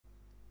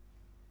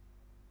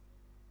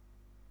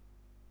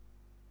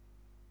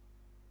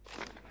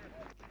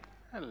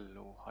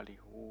Hello,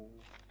 Haliho.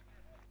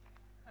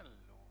 Hello,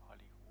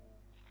 Haliho.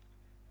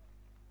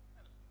 Hello,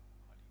 Haliho.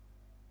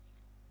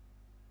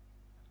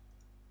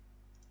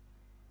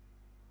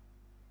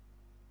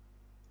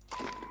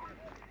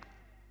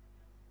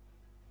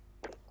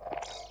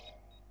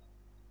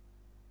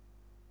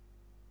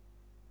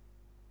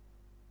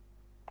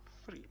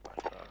 Free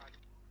butler.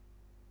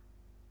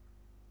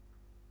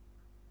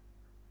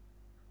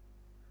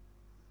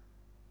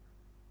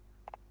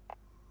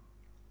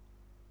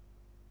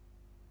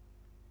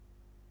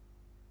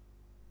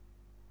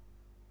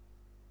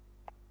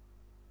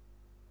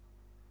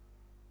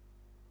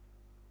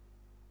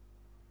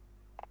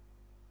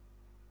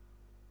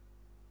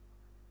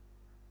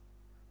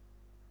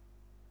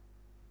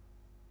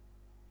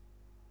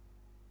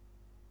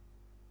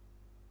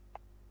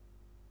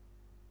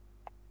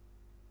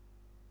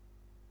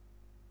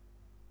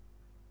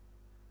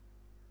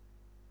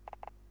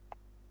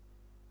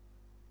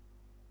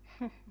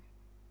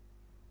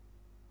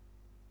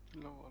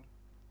 Lol.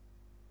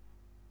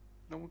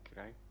 No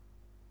király.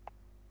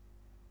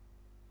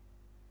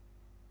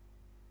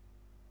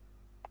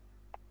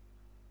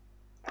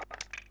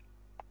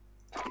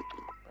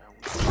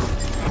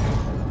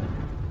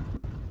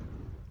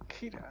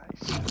 Király,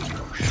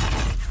 szarvas.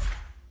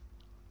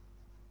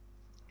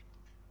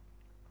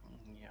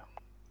 Ja.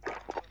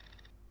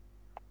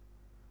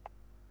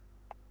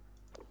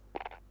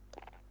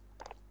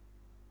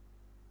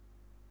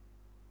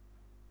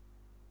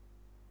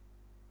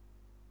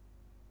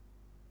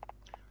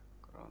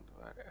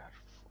 Groundware Air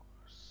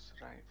Force,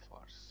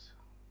 Rifles.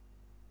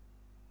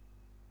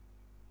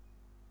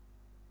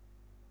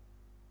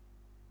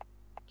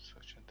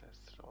 Search and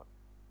destroy.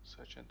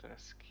 Search and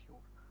rescue.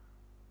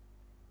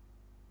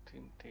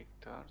 Team take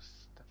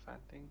turns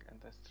defending and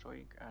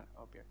destroying an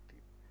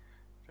objective.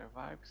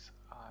 Revives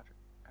are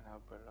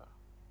enabler.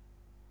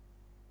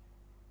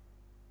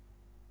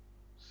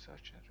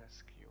 Search and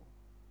rescue.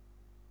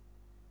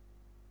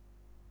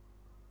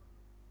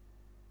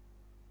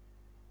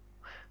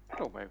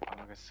 Próbáljuk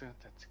meg, ez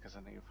tetszik ez a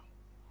név.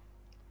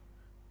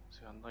 Ez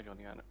olyan nagyon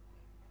ilyen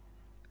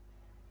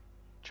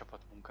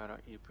csapatmunkára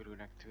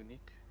épülőnek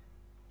tűnik.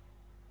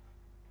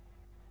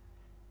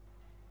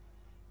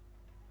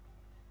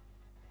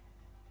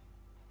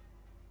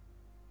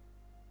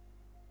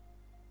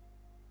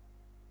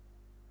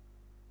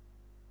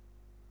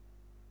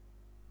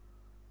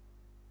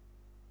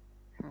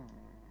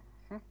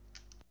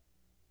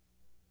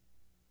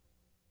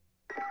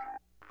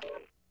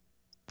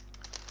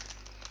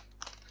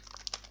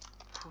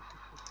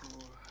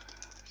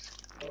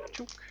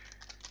 Csuk,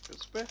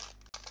 közben.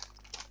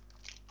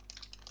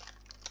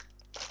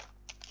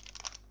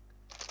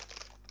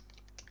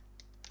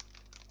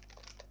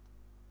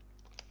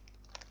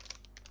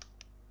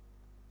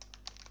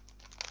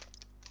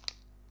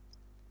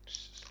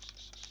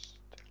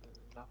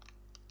 Stella.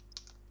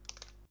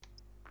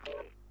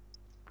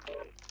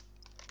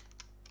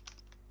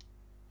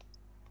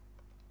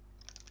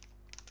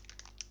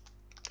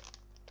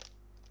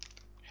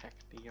 Hack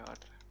the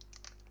yard.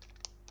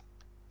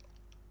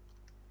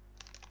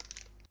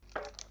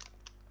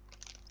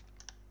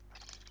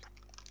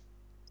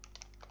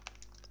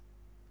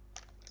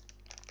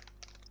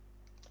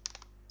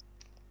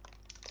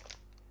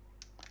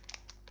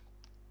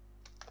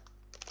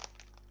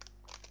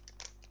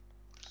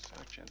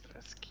 Search and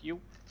rescue.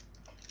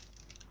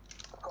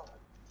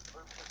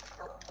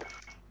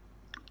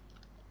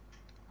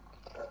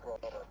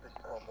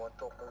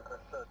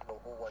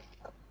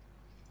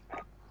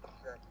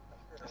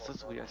 Ezt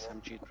az új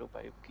SMG-t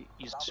próbáljuk ki.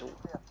 Iszó.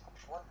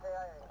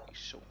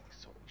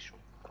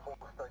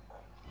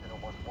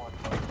 Most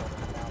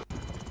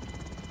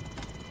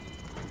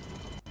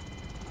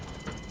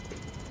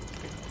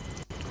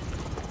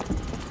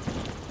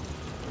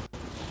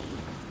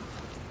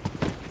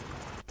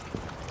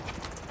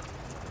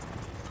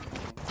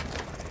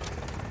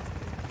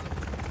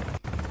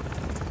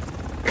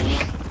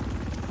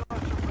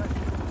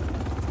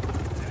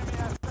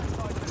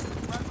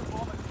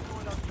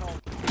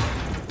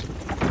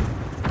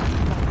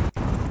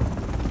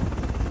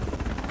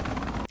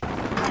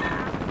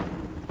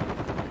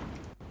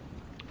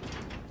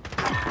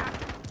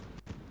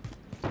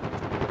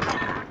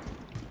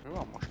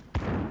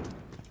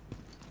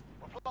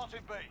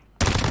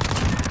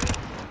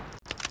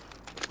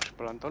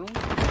plantolunk.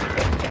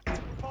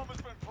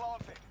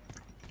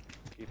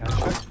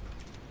 Királyság.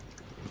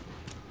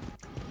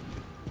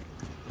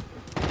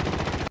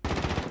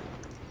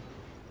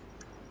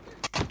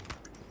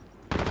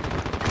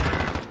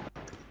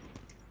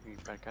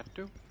 Per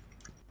 2.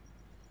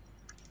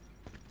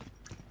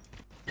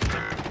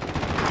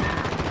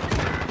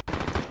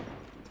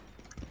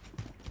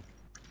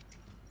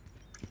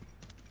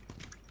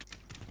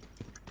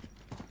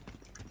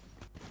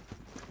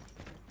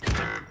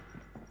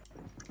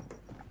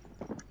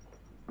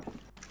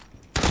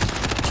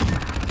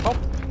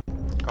 Hopp!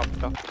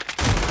 Kapta.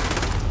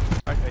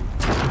 Ajaj.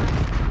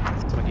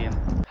 Ez meg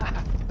ilyen.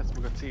 Haha, ez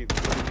meg a cél.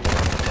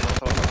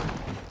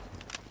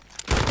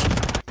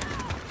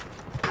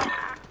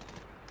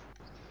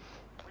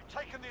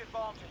 Taken the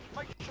advantage.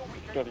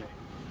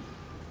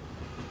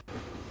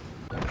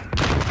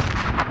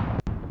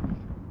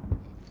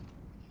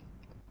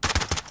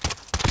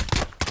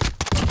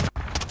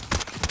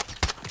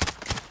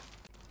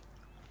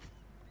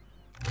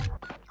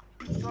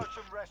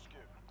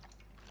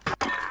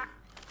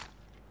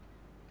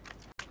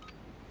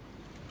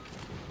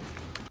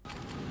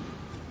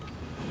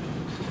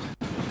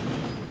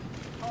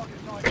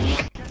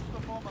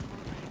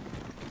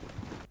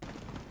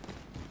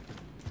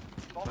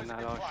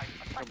 Annál a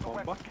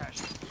bomba.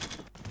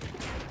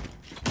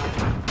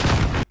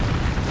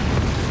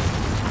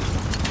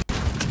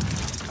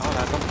 Ah,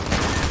 látom.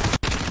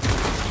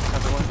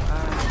 Látom,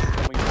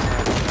 nem úgy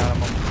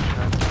nálam a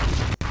srác.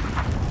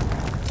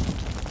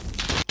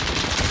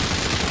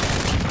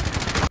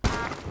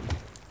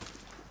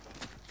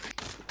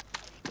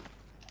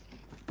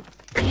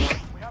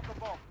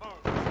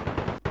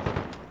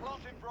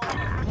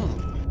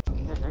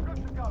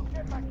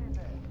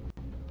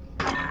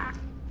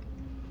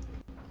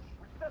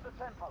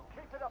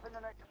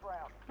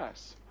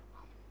 Nice.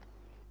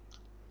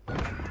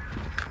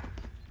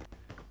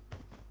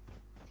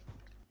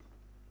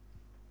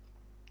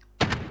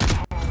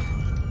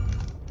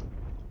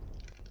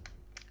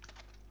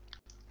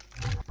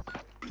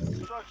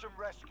 Search and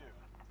rescue.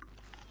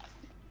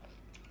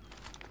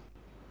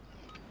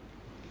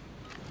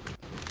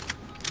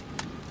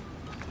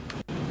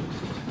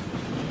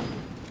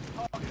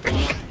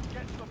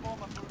 Get the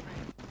bomber moving.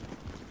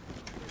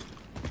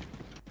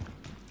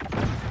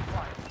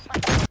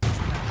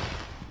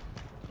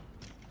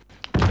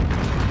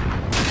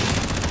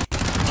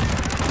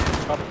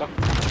 Kaptak.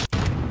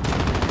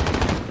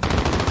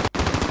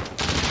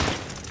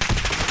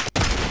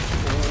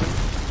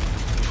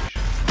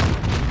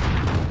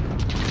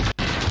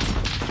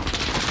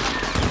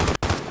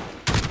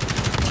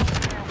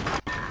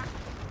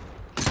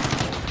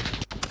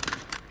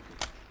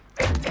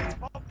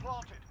 Bomb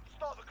planted.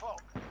 Start the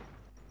clock.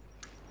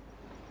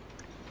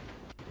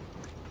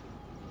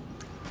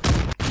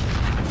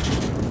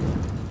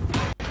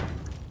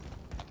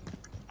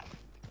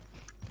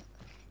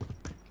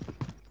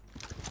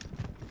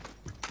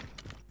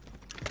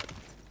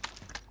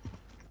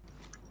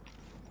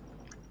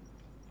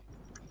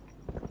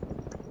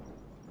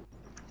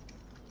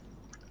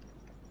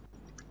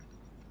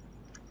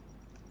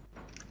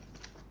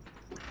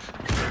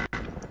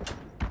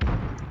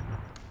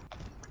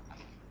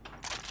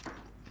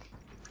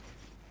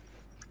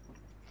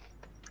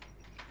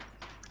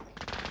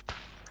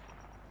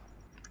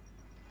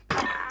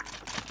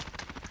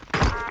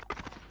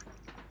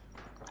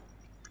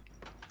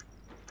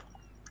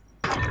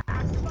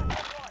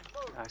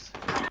 Nice.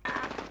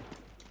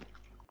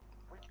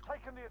 We've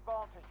taken the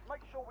advantage.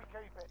 Make sure we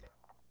keep it.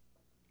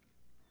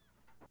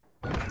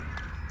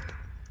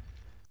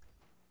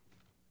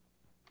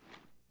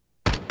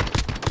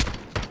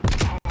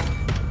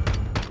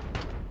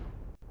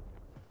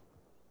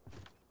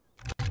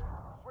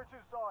 Switch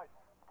inside.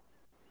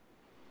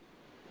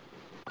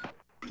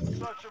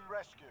 Search and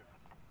rescue.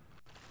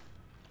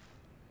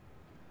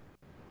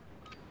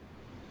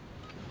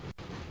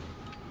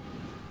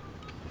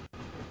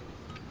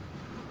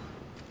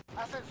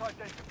 Assets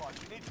identified.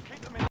 You need to keep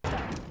them intact.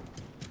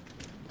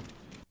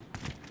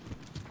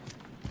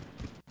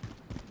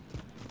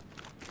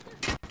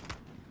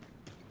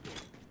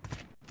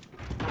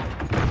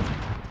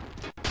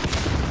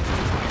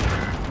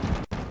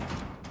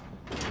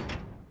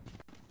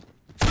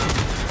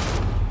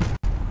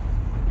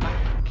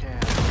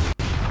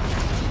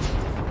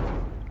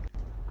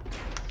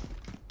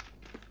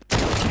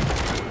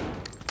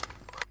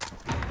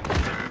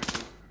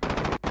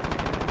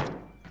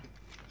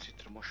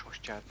 Citromos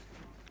hostját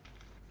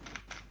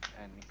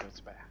enni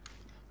közben.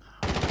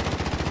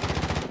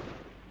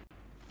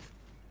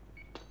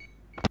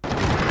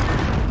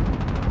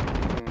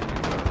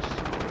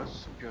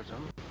 Rossz,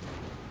 győzöm.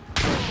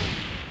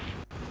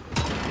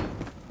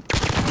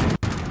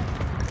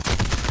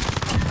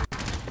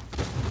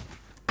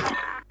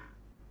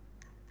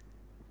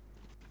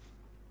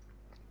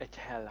 Egy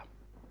hell.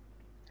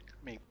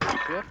 Még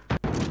fél.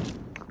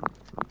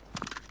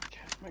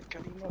 Meg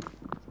kell innom.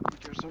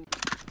 Győzöm.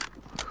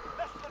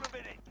 Less than a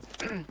minute.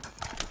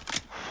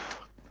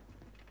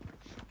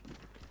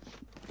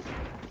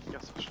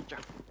 Jaszosítja.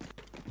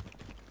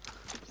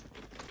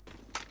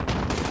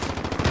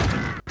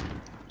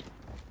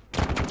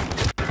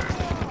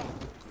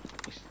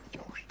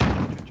 Gyors.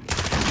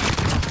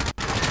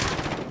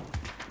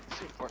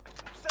 Szép volt.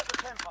 Set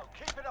the tempo.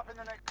 Keep it up in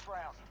the next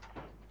round.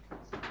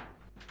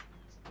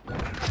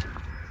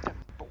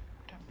 Tempo,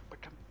 tempo,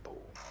 tempo.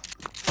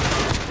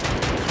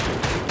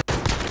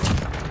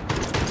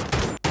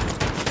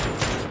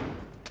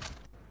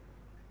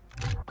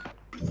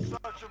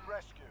 Search and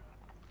rescue.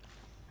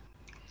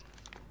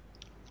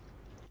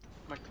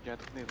 Meg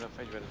tudjátok nézni a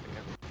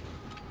fegyvereteket.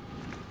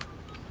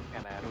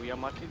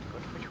 Eláruljam a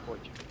titkot, vagy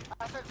hogy?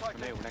 Assets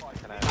Na jó, nektek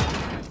identified.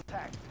 eláruljam.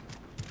 Intact.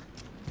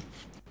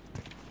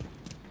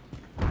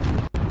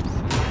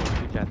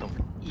 Tudjátok,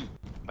 I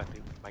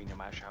betű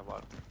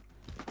megnyomásával.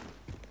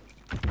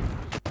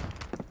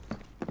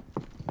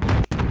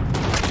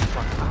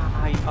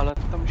 Áj,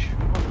 alattam is,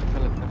 van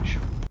felettem is.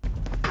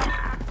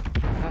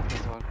 Hát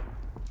ez van.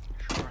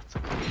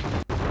 Sorcok.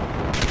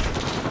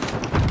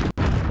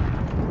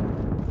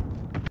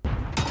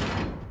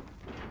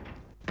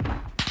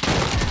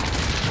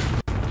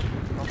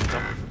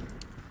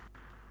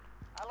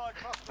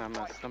 Nem,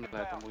 ezt nem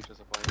lehet amúgy az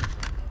a baj.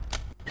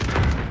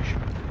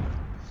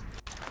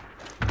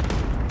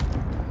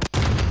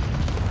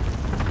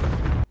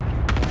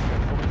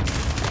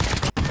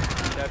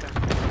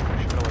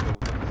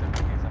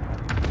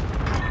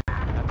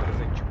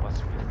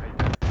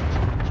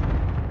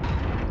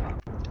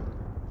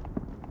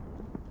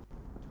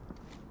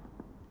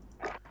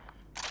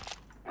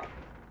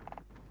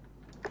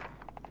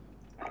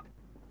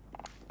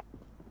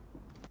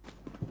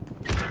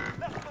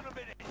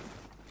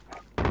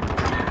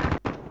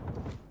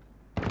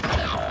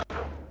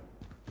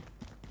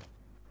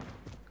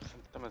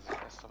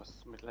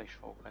 azt mit le is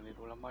fogok venni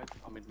róla majd,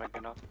 amit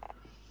megjön a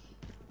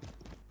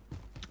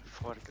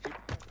foregrip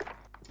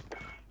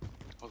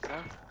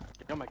hozzá.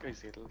 Ja, meg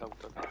ezért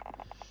leutazom.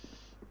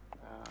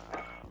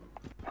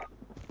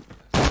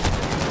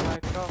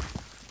 Lightra,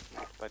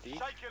 pedig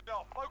Shake it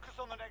off. Focus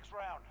on the next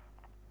round.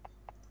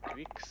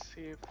 quick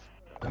save,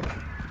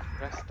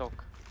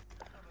 restock.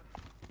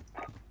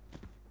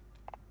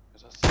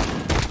 Ez az.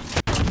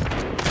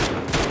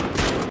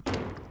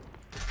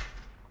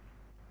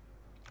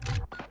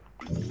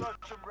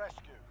 Search and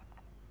rescue.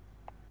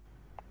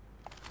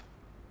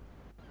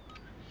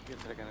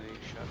 Heat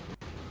regeneration.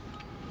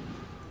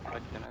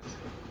 Legyen ez.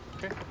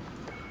 Oké.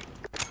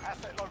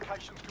 Asset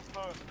locations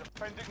confirmed.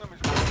 Defending them is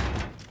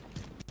working.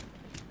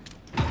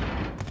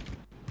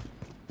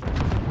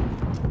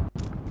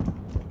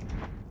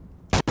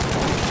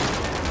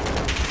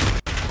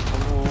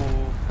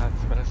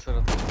 Hát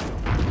beleszarod.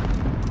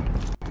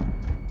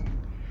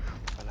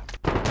 Vele.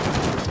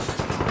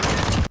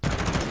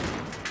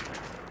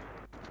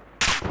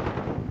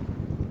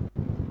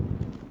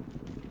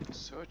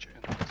 Search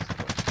and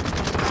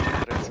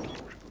rescue.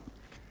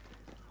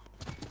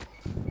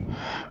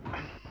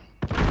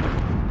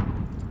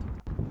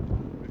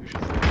 És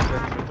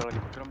ezzel valami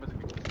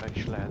különbözőket le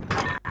is lehet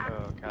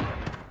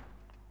kelleni.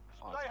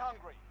 Stay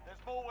hungry.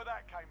 There's more where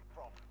that came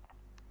from.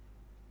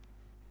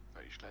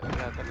 Fel is lehet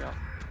kelteni a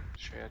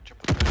saját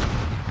csapatot.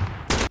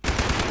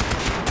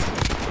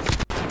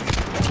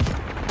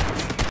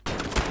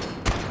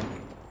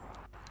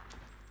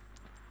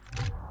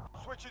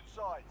 Switching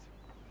sides.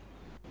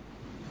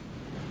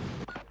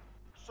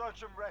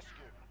 Search and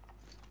rescue.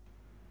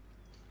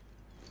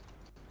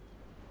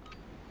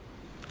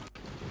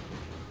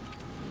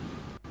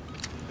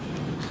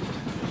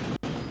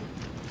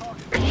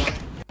 Target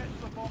spotted. Get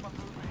the bomber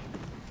moving.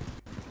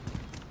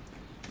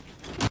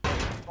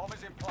 Bomb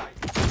is in play.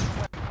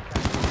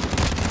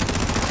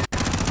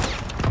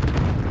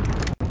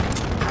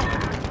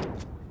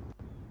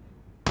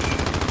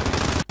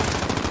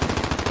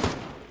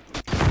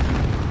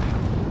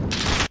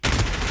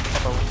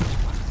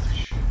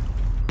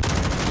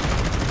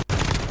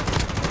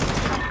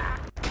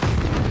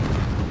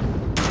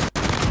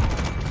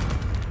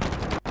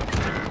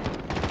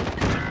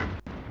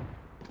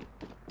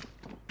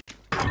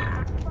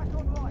 Back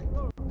online.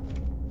 Move.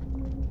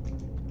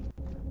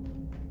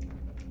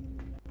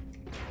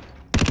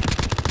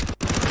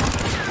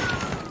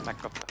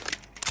 Megkapta.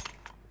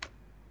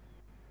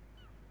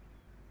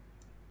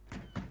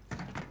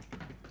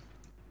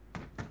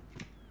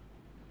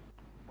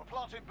 We're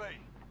planting B.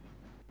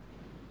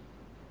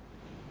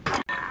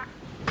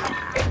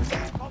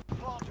 Bomb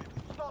planted.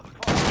 Start the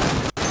clock.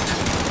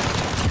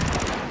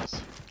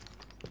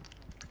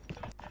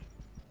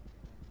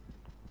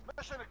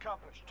 Mission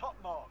accomplished. Top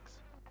marks.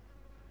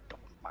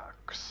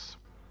 Max.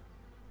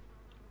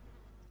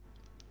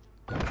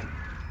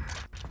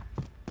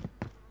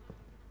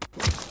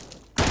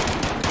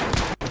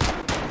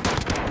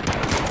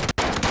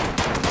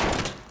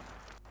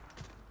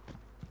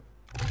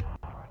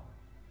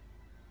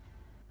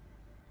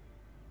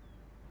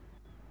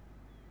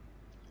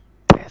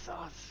 Ez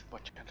az!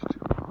 Bocsánat.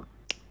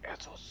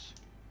 Ez az.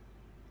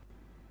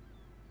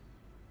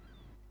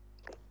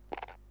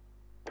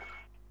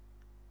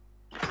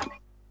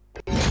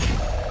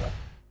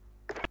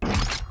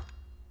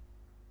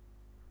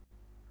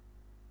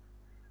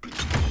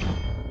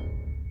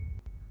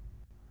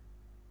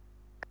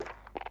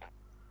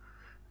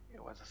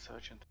 Jó, ez a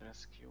Search and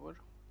Rescue.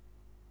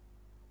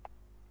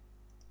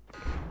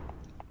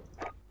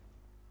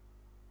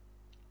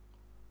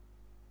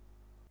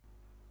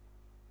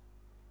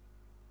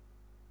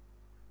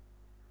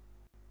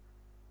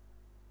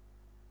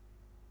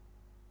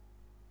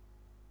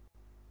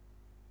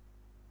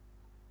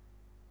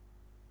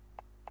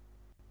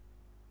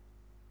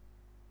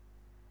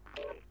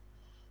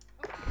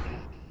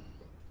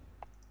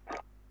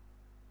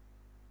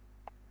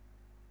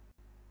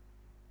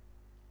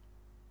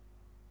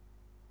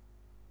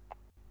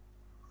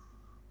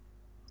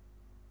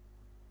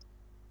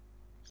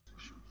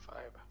 Station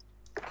 5.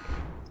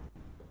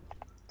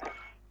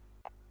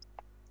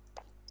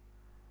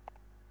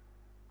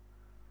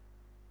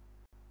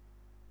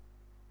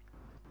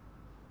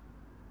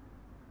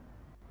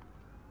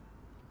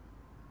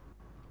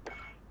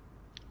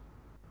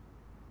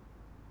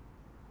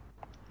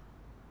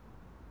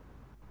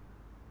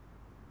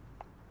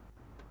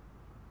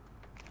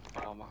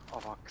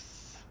 Avax.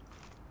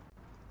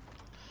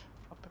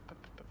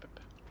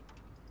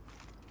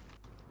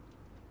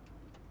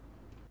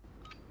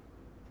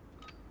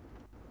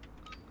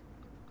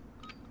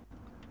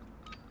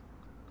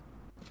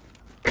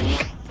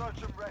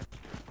 Search and rescue.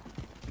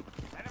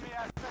 Enemy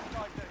asset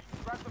ID.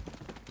 Grab the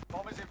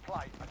bomb is in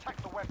play. Attack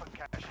the weapon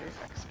cache. Okay,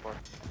 export.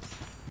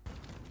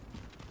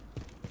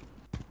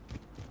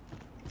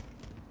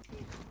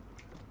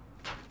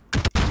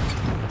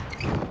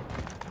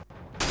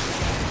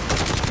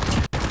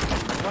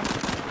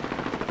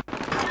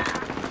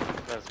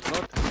 That's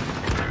good.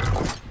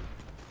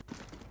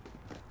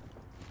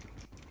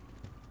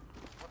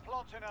 We're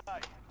planting A.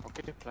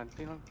 Okay,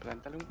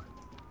 plantelünk.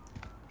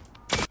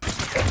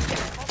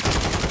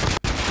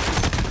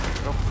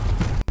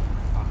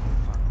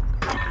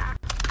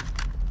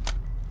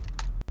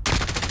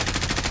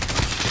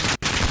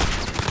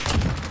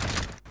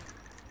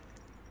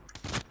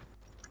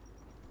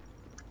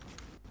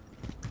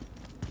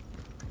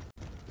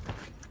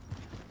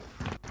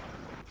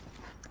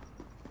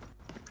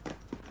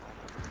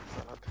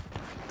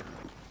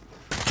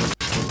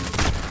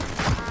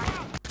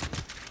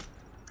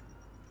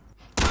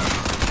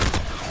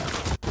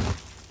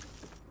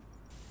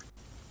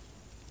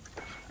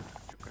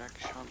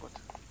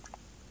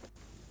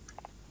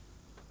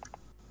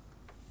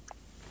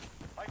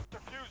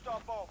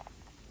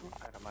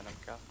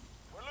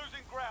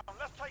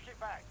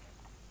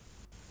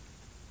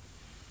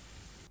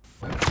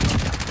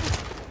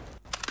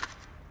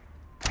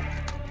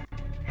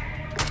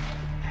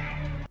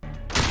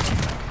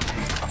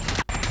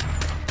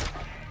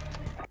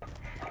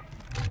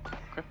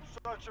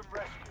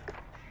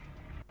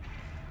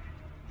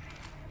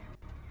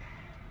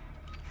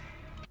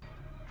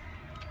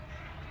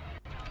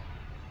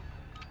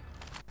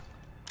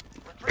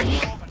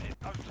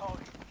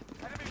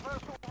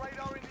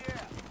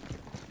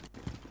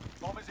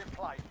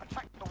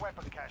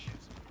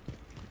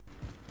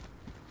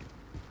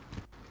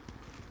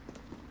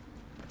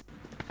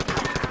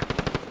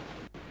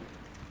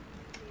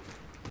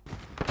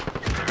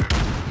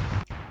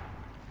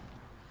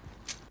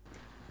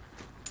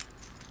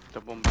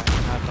 bombát,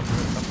 hátam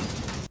mögöttem.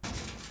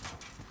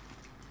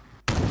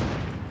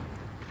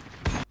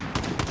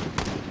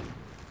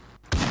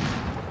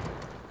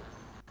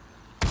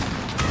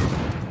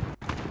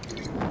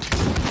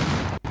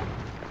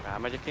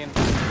 Rámegyek én.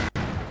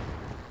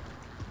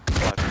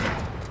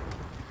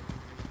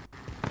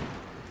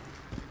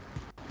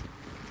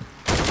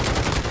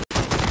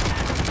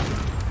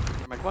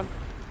 Megvan.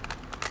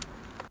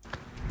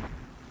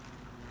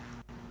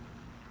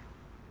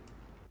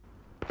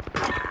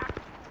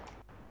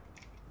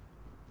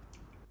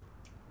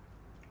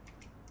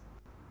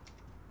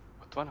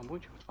 Ott van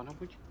amúgy, ott van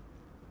amúgy.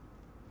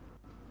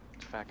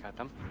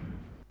 Felkeltem.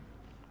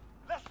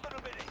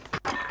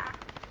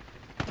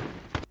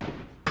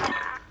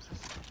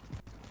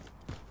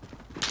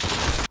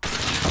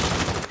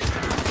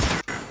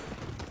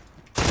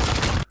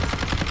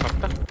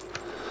 Kapta.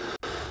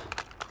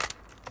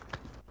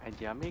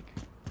 Egyel még.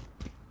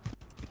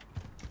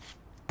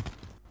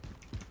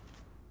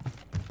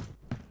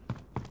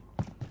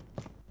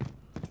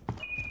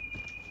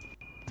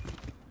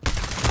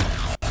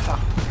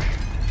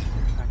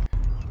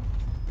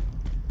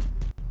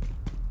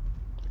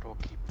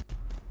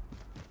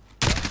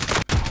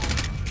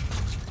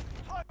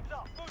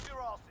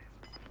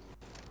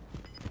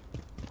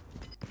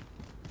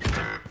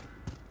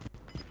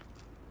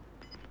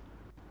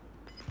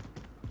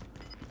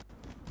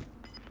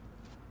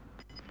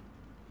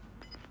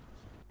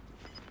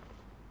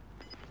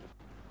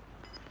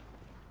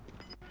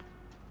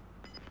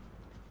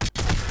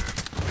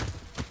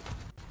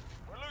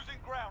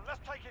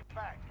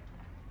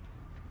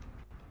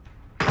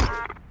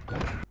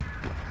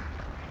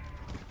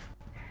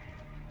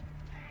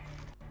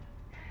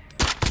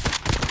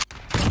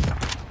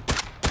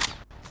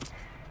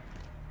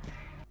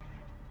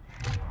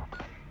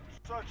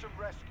 Search and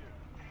rescue.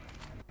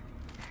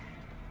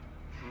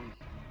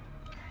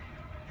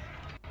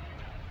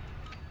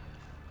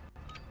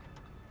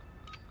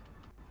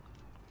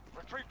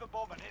 Retrieve the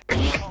bomb and hit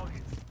the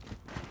target.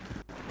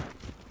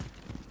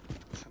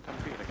 Szerintem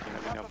félre kéne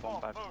vinni a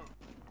bombát.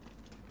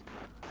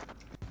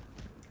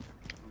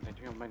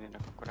 Mindegy, olyan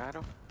menjenek akkor ára.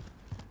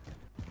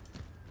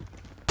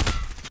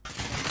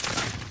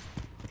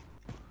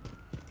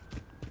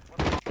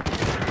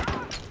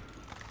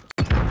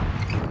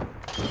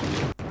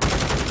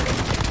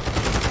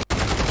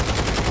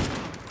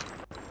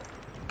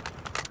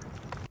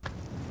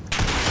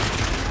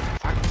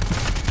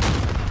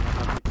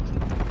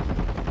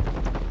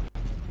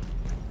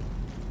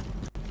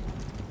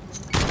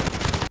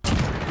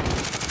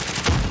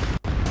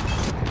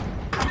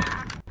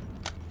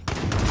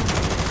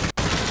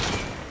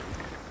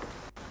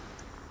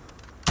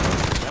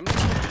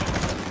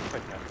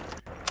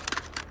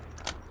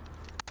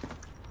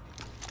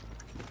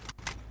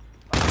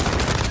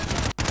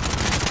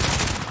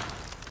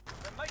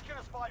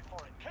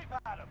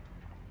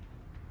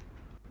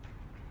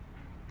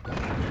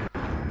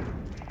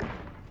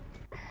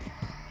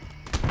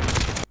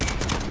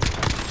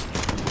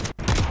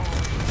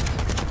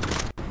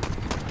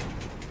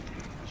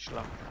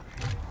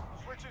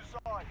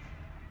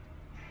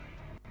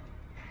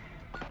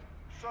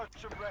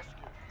 Search and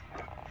rescue.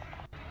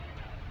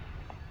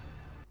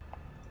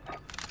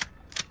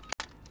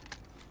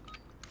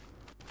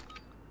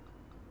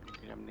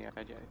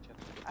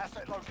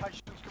 Asset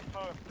locations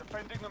confirmed.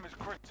 Defending them is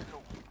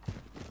critical.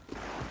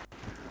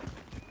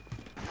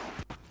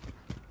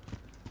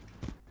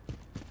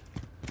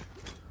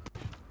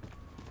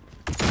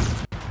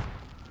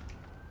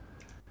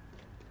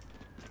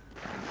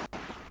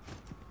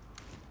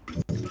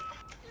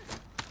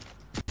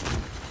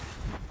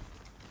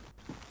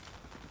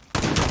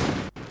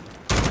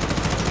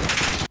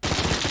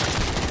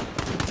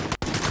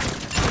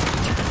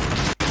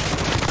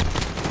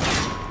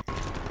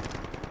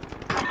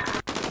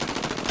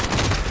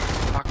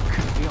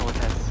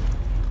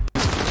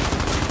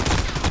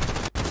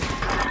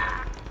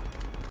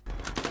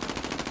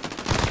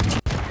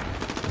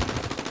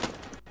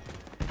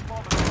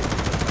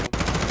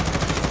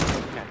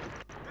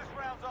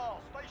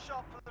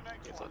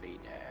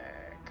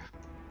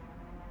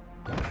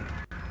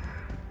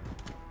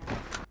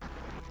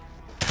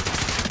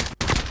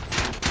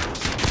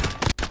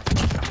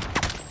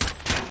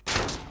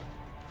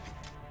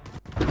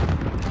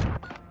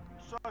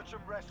 Search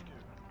and rescue.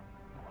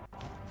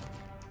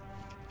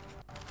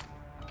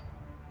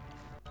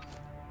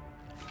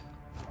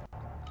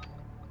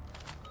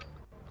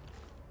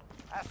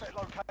 Asset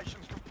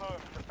locations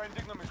confirmed.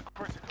 Defending them is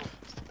critical.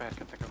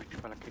 Perkednek,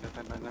 amit bele kéne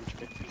tenni, nem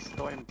csak egy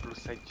pisztoly,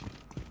 plusz egy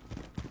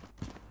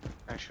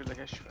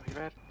elsődleges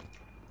fegyver.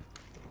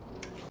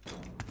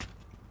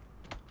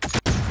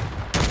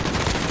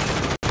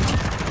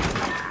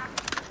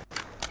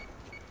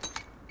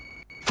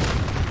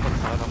 Ott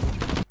szalad amúgy.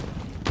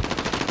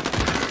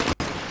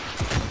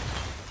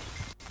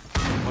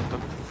 Ott.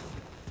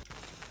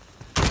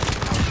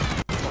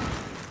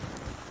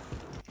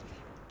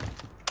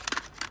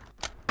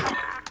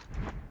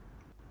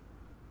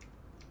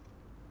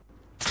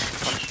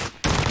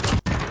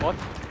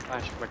 Ott,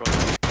 másik meg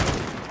ott.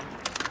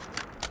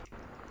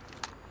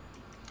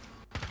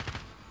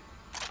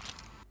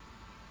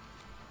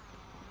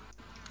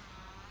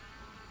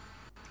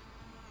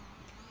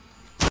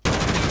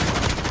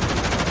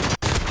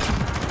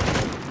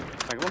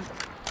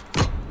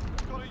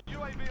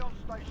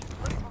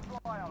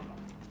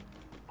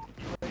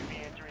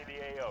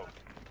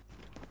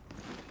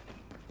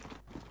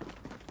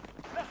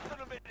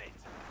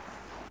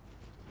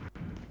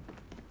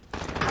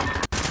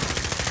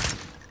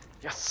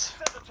 Yes!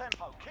 Set the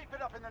tempo. Keep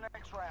it up in the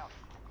next round.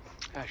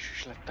 Első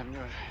is lettem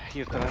jól,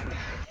 hirtelen.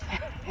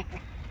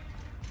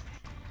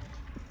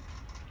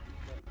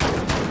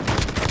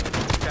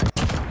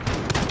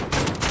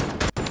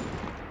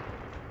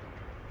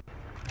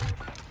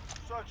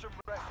 Search and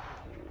rescue.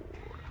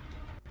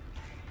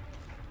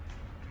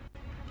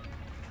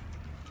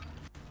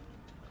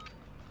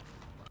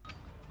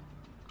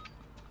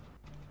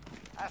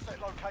 Asset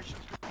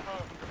locations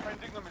confirmed.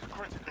 Defending them is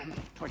critical.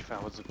 Hogy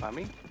felhozzuk már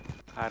mi?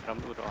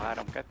 3-0,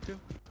 3-2.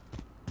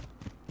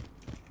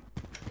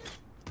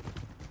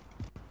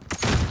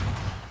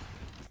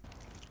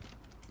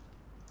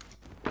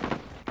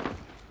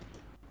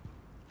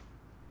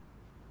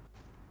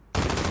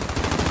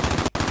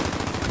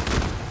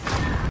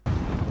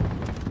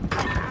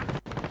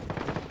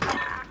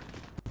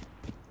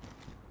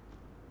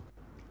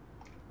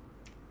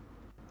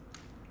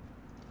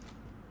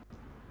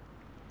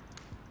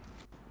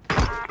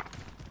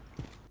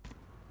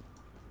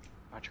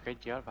 Már csak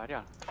egy jel,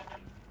 várjál?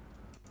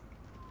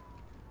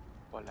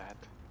 Hol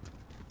lehet?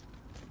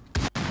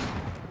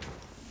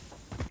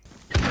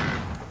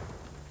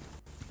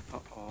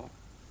 Oh-oh.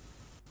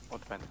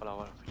 Ott bent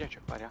valahol. Figyelj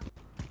csak, várjál.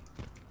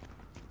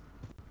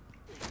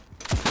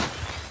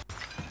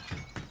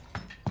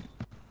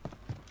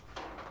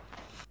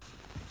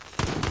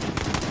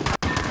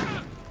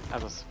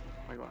 Ez az.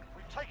 Megvan.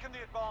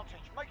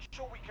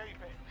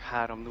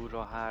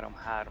 3-0-ra,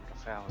 3-3-ra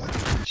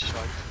felhoztam egy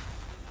sajt.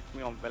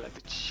 Mi van veled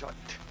egy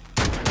sajt?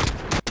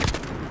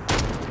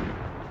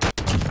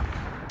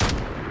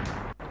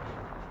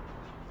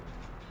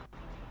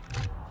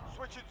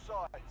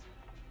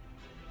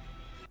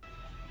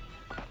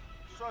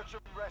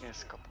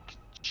 Ezt kap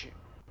kicsi.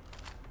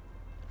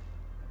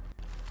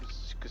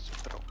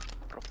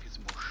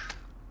 Profizmus.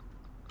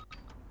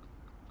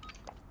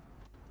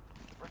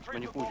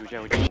 Mondjuk úgy ugye,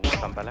 hogy nem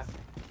húztam bele.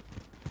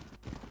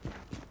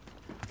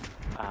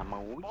 Ám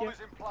úgy.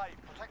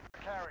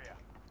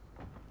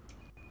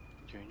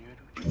 Gyönyörű,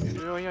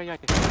 gyönyörű, jajjajjaj.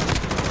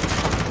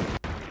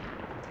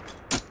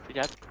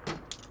 Figyeld!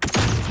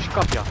 És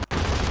kapja!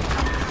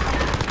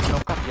 No,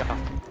 kapja!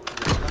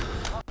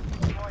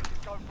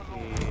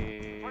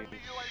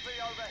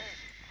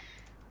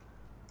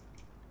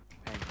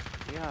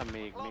 Ja,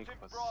 még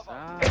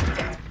hozzá.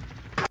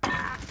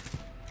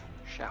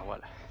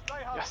 Sehol.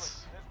 Yes!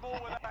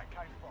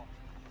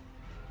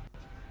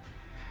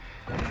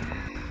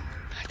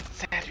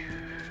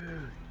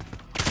 Nagyszerű!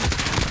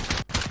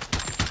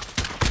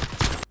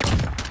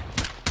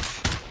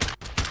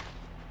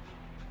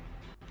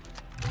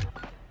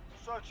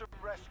 Search and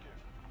rescue.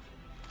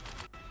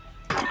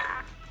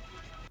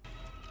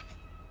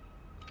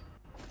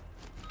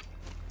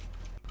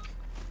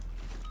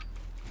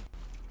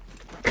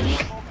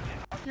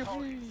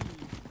 Juhi!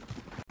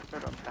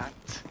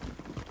 Örömtánc.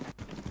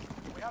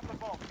 We have the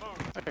bomb.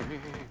 Move.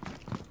 Hey.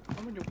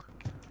 Na mondjuk.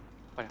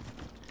 Várjál.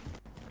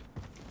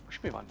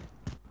 Most mi van?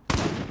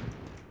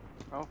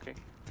 Oké.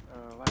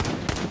 Várjál.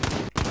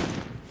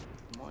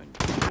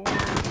 Mondjuk.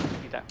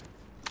 Ide.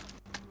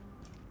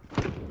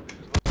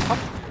 Hopp!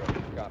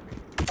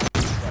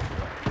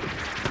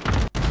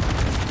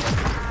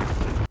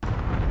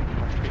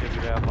 Most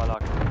idegűvel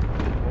valaki.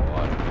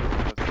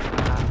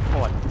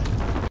 Ott.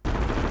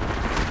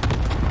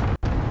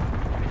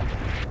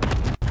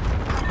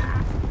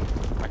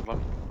 Megvan.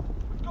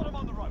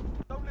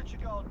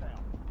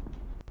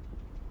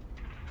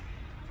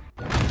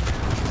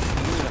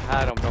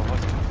 3-ra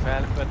hoztuk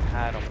fel,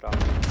 5-3-ra.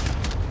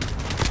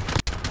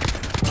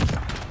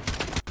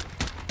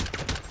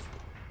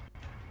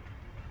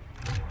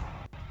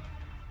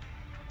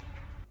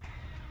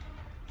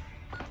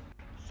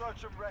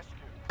 Search and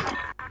rescue.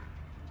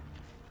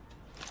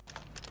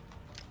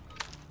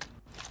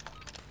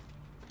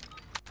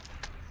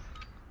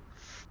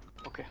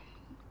 Okay.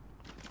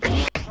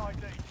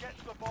 Get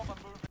to the bomb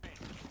and move in.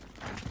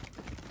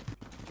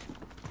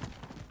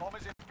 Bomb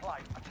is in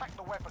play. Attack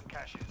the weapon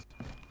caches.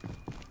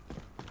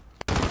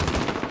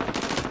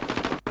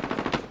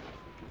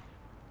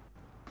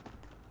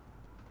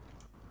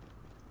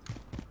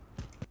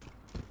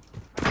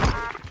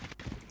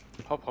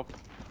 Hop, hop.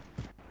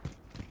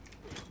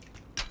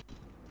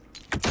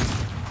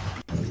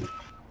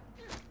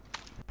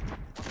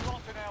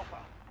 Planting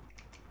Alpha.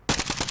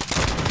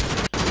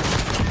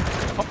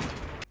 Hop.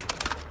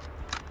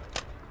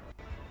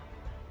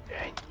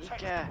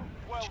 Ennyike.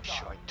 Csak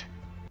sajt.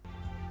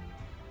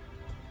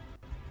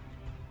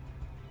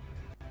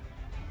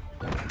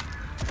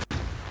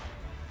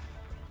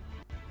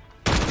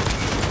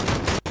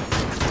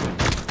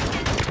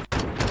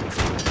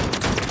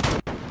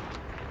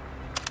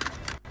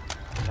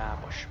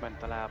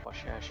 Ment a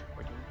lábas, elsők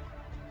vagyunk.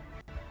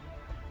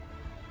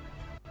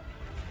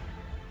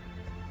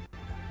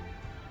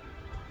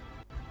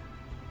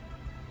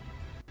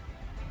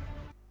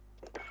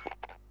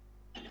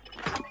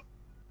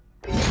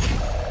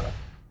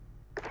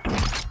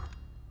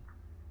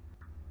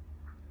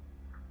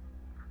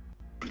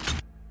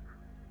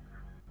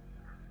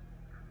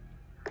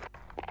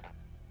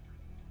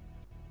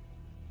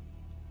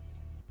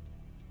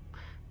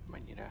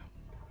 Mennyire?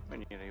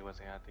 Mennyire jó az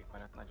a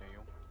játékmenet, nagyon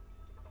jó.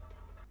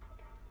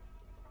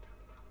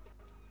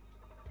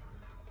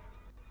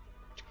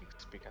 Csak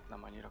XP-ket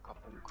nem annyira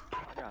kapunk.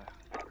 Várjál?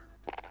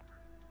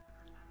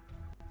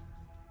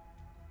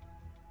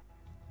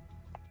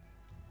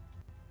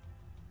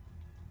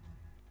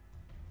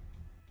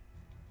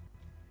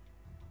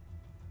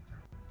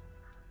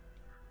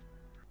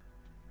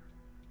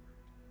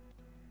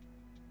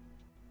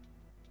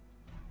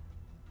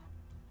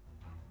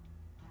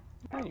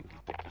 Menjünk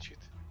itt egy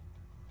kicsit.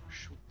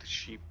 Shoot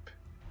sheep.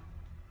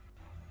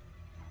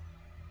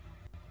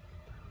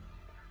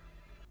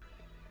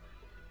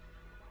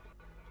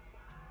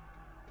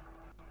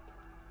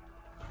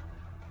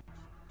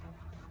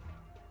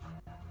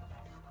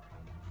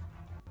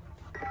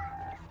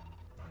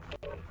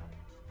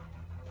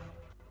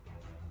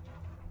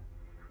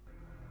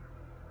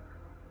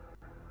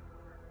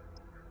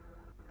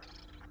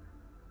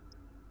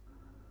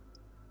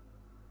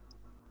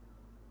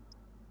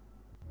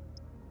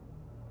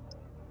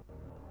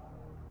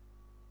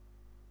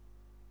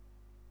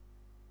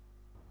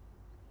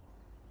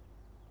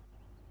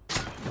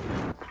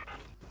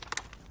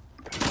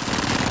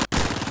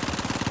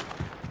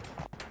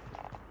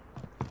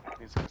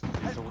 Nézzük ezt a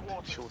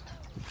bizót, shoot.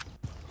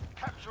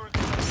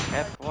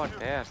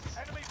 Headquarters!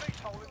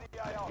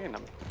 Én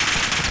nem.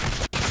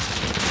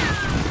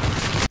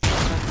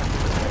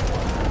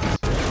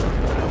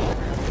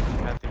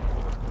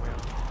 Játékmódot komolyan.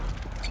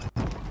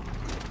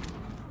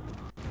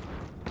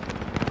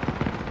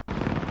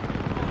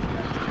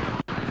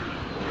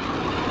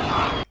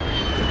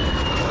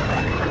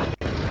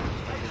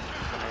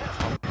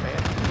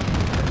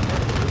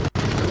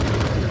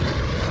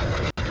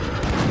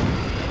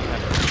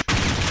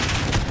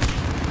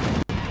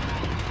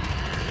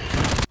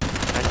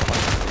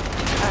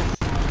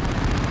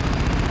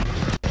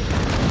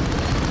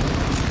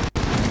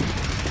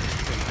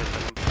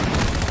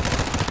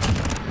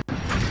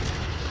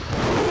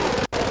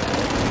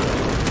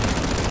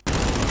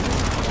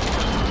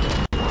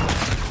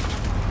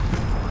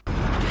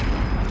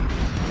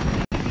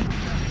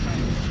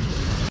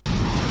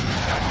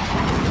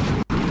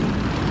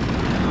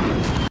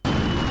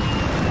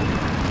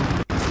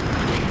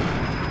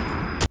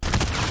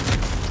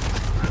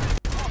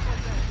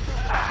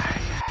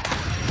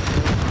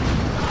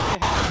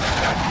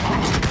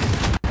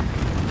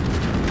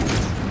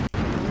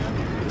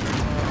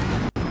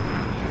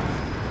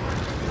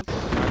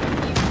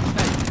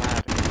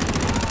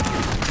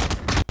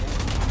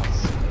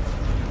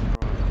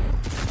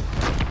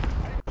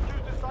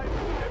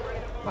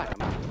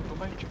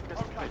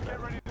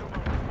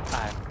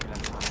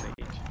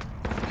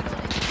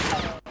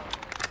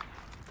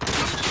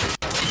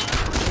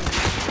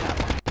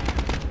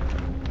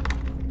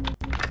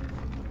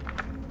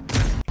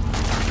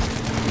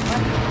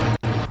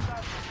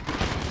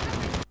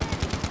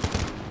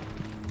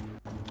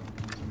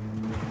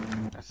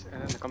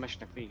 Ennek a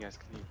mesnek végez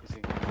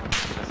klikkozik.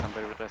 Veszem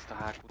belőle ezt a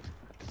hákut.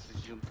 Hát ez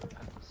egy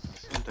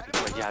untatító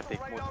egy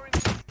játékmód.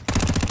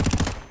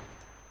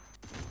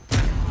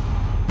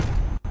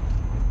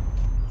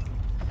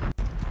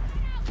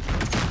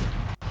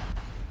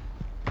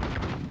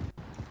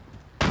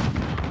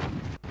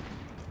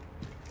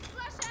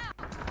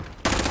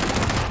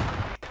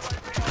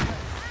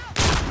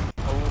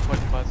 Ó,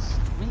 hogy bassz.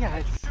 Mi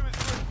ez?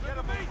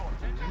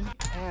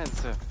 Mi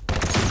ez?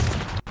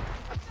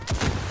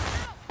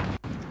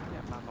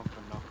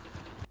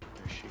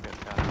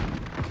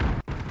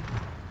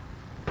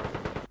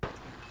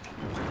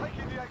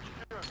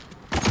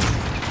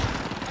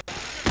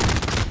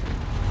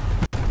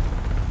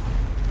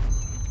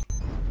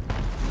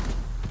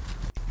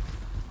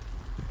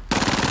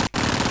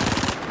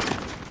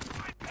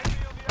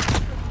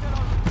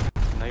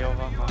 Na jó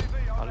van,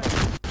 hallod?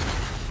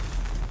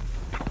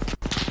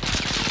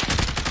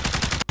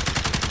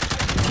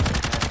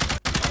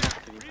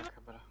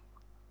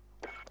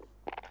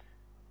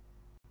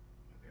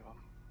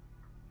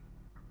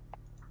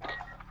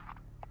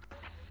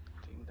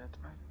 Team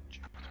Deathmatch,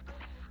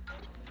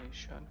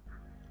 Domination,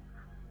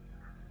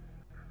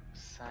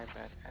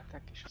 Cyber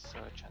Attack és a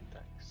Search and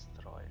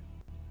Destroy.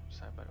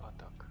 Cyber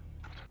Attack.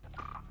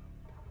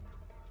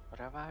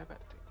 Revive,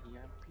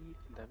 EMP,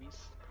 Davis,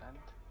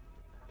 Plant,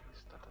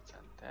 Davis Data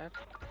Center,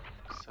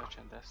 Search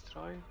and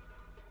Destroy.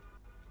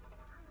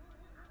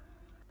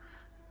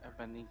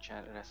 Ebben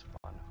nincsen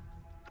respawn.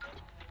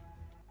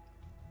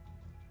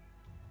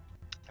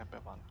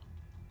 Ebben van.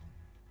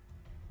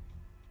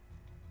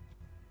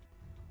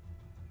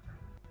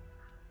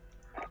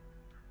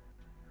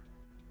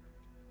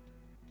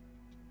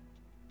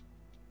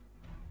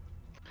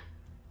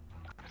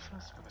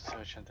 Az meg a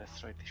Search and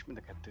Destroy-t is, mind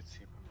a kettőt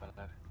szépen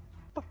bele.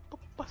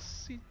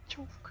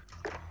 Passzítsuk!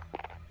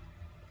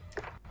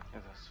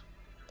 Ez az.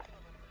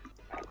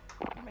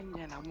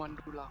 Menjen a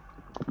mandula!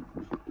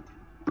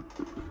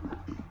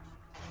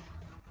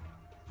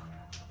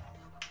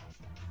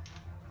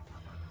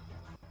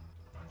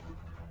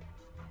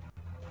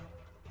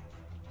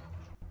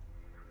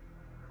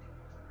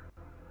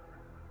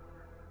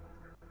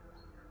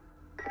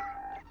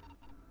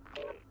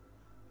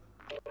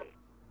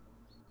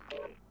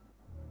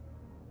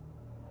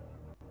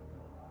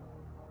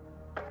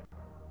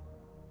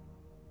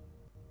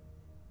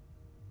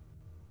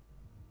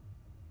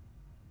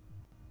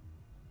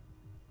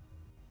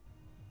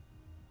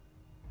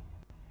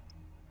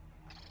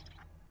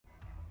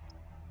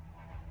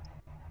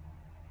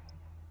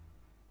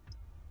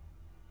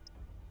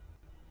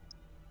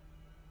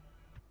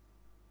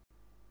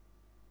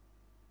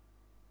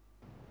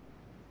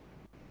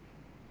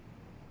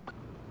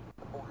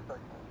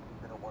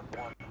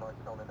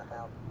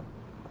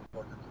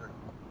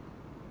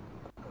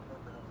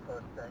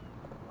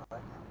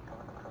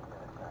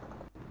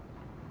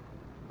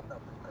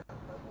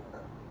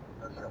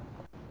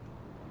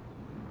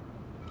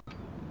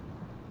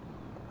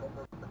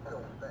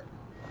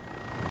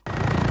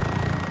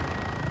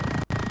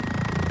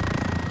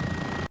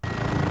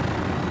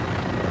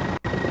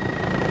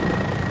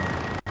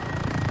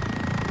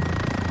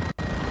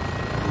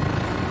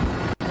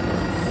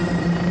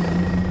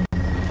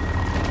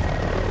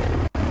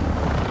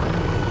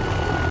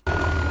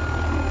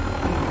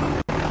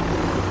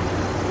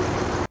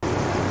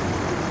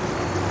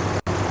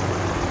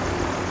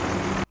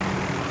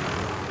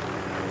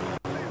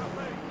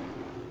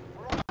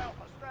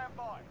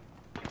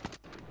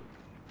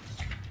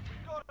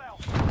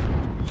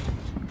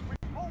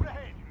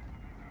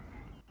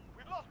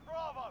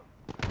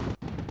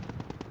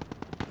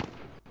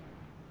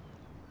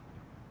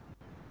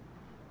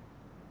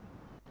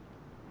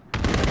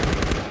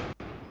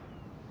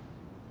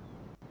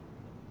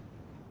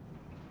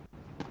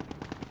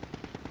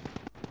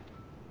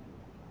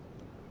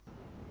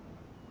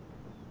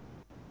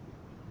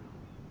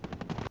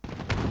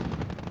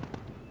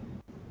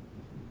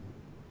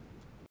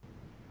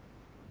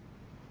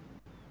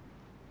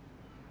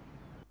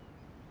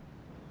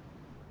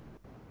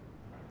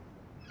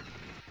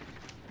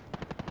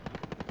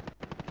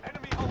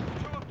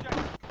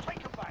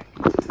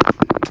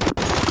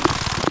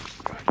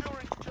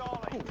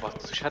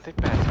 Basszus, hát egy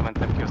percre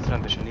mentem ki, azt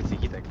rendesen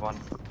hideg van.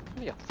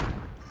 Mi az?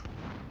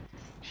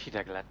 És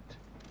hideg lett.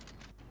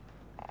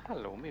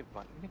 Hello, mi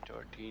van? Mi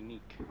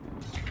történik?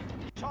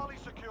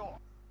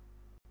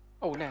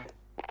 Ó, ne!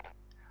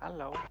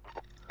 Hello!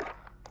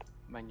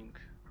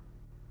 Menjünk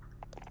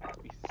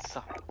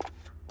vissza.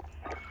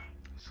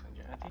 Azt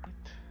mondja, edit.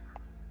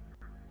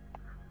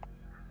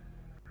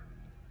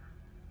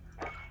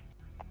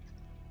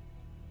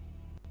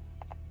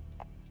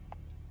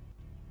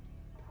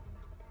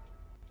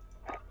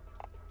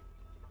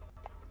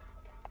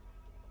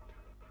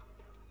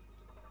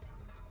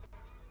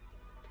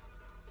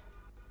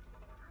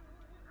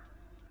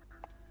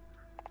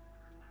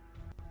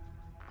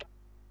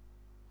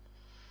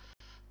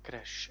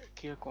 Crash,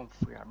 kill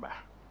confirm.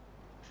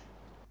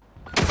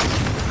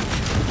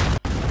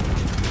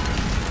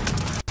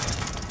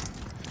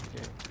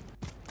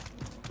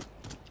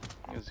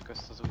 Nézzük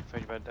ezt az új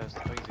fegyvert, de ezt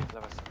a izét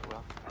leveszem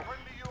róla.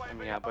 Nem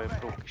hiába a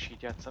prók is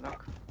így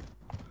játszanak.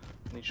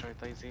 Nincs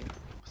rajta izé,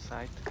 a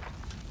sight.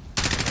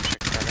 Nem se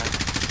kellene.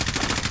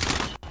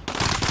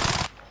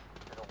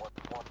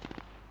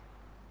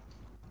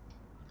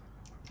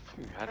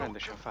 Fű, hát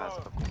rendesen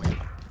fázok akkor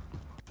még.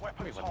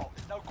 Mi van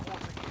itt?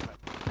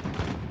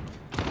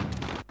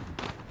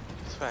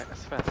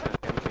 Ezt fel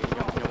szeretném még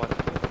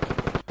nyomatni.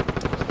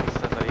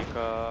 20%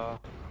 a...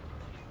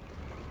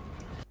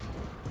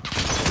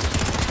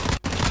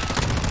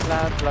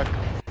 Látlak!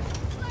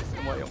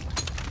 Nyomoljon!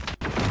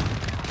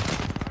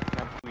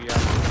 Nem fújjál!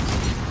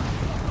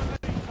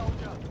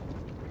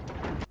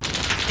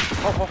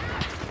 Hoho!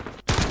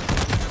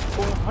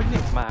 Ó, hogy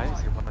nézd már,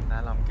 ezért van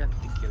nálam,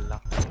 Getty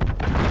Killa.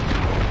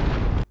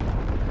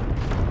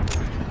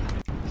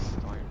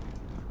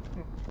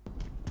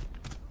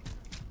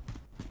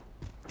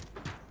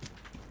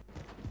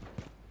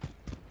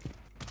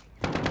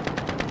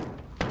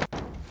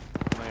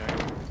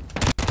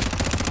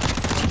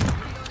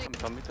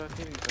 Mi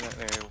történik?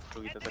 Nagyon jó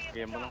fluid ez a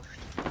game most.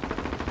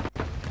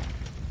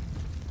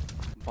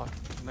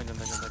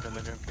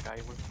 Nagyon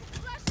királyul.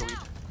 Fluid.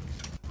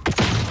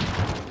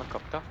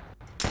 Megkapta.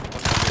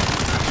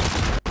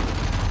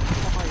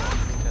 Hajjaj,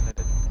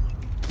 mindenedet.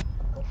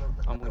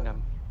 Amúgy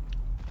nem.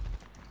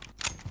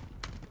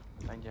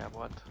 Lengyel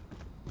volt.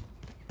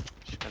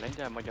 És a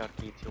lengyel-magyar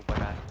két jó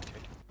barát,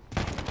 úgyhogy...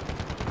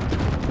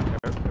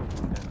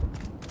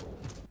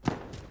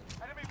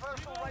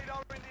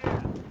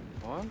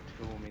 Van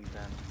jó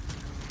minden.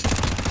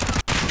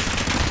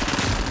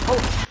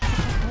 Oh!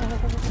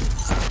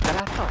 Te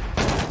láttad?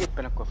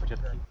 Éppen akkor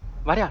fogyott ki.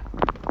 Várjál!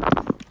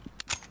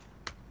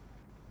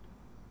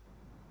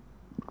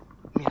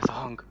 Mi ez a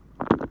hang?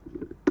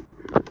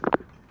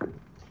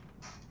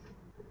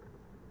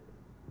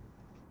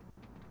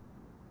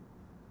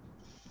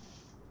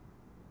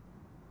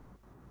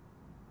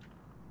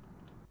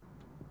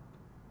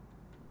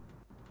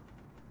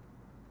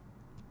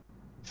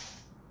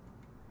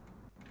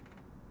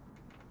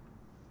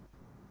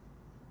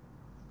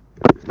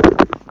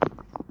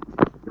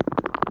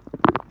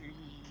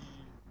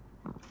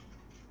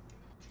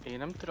 Én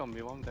nem tudom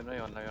mi van, de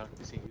nagyon-nagyon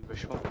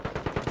hűvös van.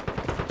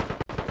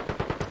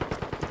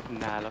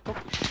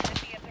 Nálatok is?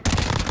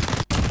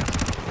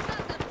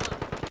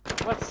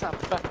 What's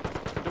up,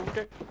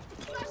 dude?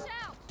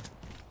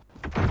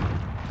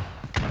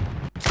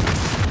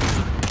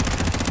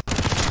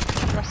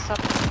 What's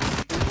up,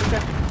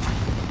 dude?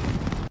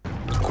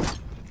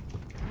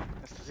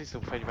 Ezt az iszó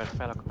fegyvert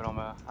fel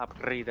akarom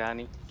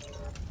upgrade-elni.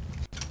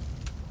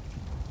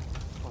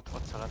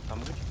 Ott szaladtam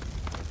úgy.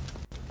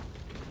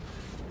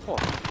 Hol?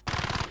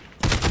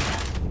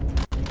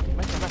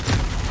 Menj.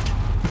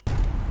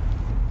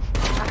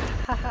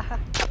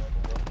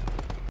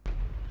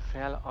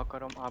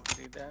 akarom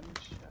upgrade-elni,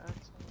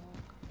 srácok.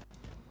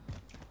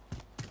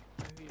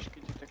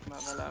 Hülyéskedjetek már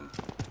velem.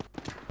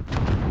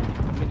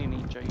 A mini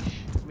ninja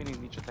is. Mini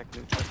ninja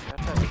teknőt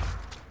használtad.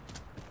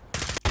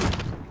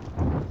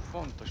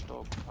 Fontos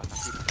dolgok vannak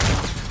itt.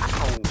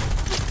 Au!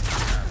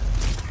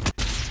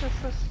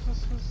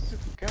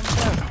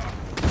 Camper!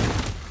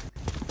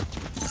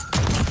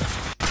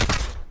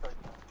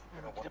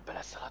 Ide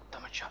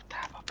beleszaladtam a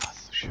csatába,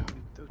 basszus,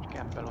 amit úgy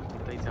campel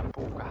ott a izen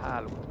póka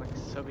hálót, meg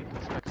szövik,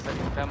 azt meg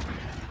szerintem.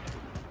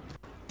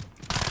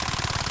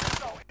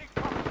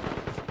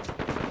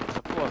 Ez a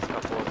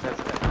polszkapolsz, ez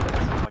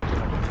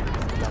hagyja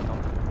meg, látom.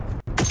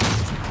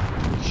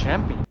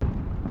 Semmi?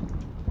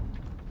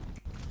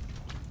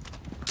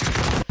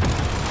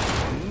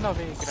 Na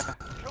végre!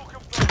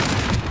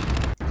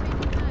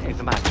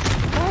 Nézd már!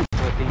 Hány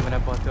töltény van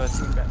ebben a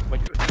töltényben?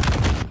 Vagy 5?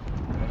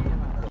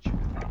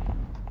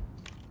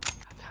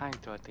 Hát hány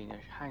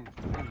töltényes?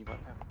 Mennyi van?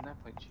 Ne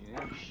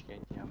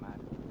siedjél már!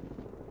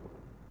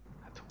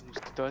 Hát 20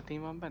 töltény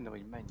van benne,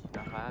 vagy mennyi?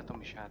 Na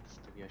váltom is át ezt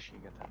a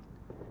hülyeséget. Hát.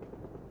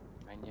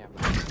 Mennyien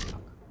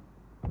változnak?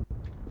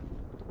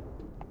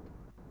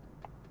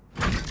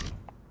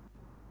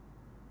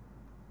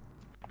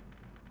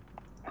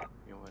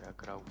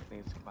 Graut,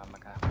 nézzük már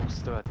meg, hát 20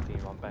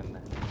 töltény van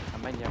benne.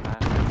 Hát menjen már,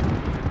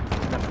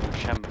 nem megyünk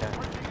semmire.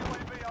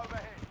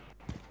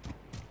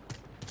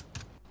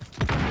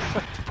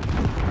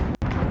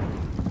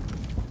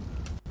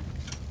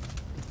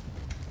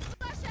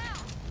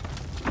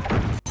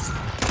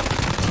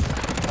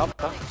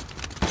 Kapta.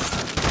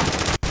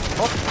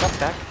 Hopp,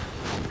 kapták.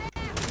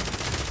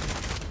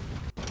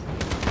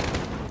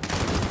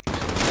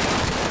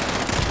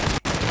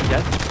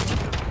 Ugye?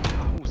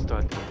 20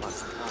 töltény van.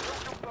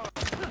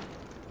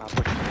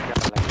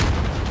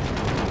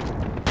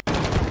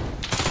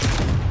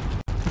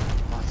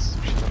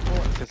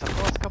 Ez a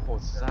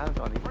polszkapolsz, az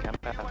állandóan itt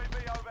campel.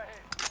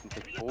 Mint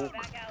egy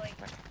pók.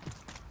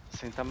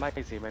 Szerintem már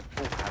meg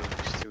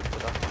pókhálót is szült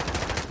oda.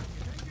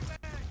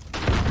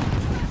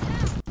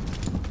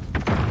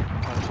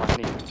 Az van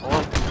négy.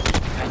 Ott!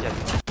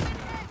 Egyet.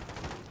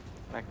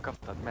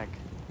 Megkaptad meg.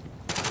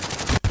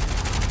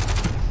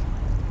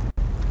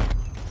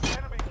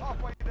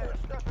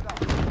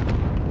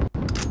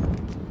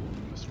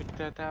 Most mit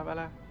teltál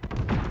vele?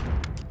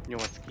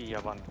 8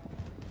 kíja van.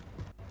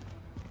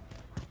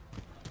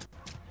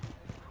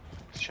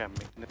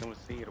 Semmi,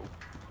 0-0.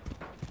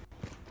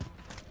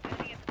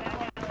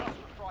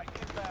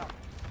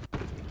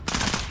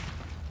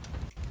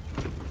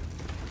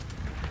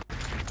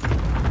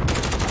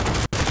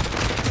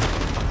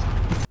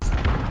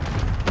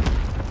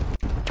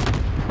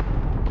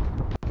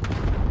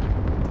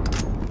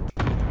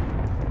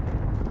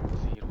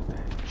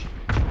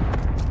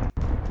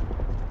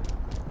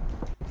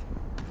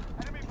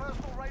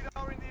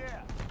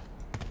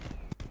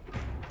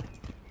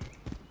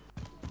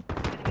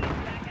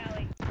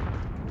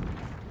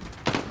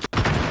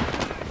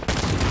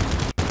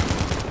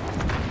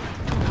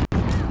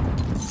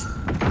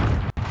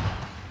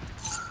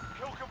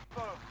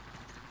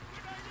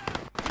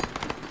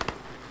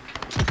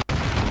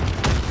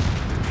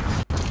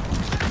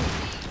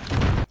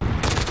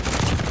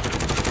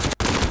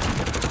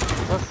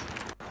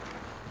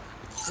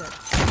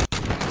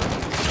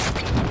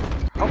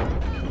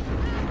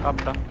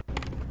 Kapta.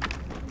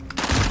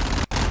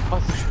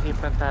 Basszus,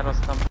 éppen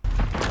tároztam.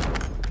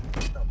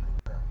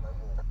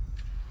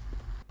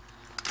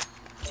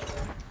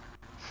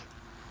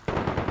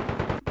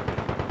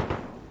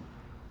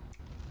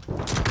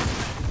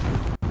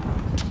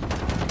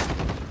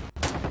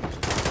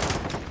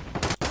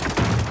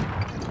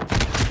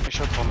 És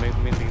ott van még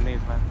mindig,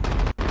 nézd már.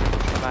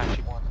 A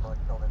másik.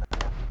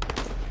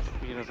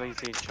 Ugyanaz a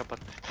izé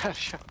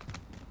csapattársa.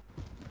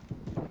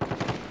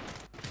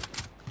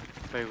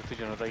 Bejut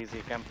ugyanoda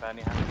izé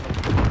kempelni, hát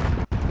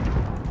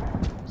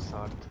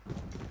szart.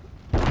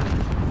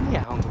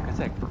 Milyen hangok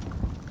ezek?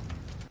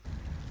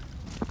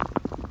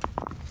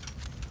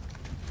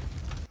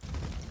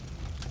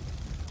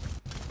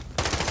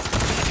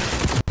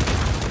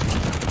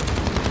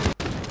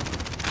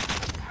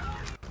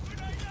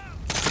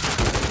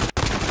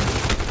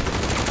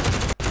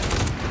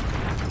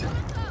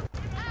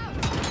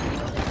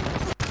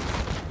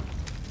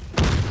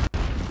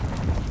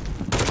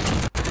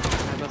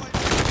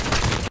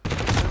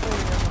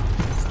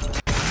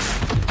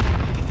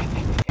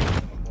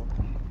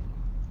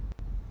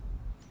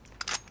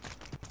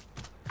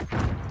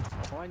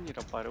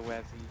 Annyira baró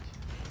ez így.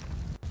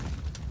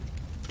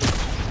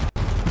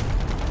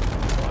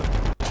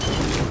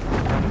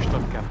 Most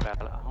ott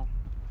kempel, aha.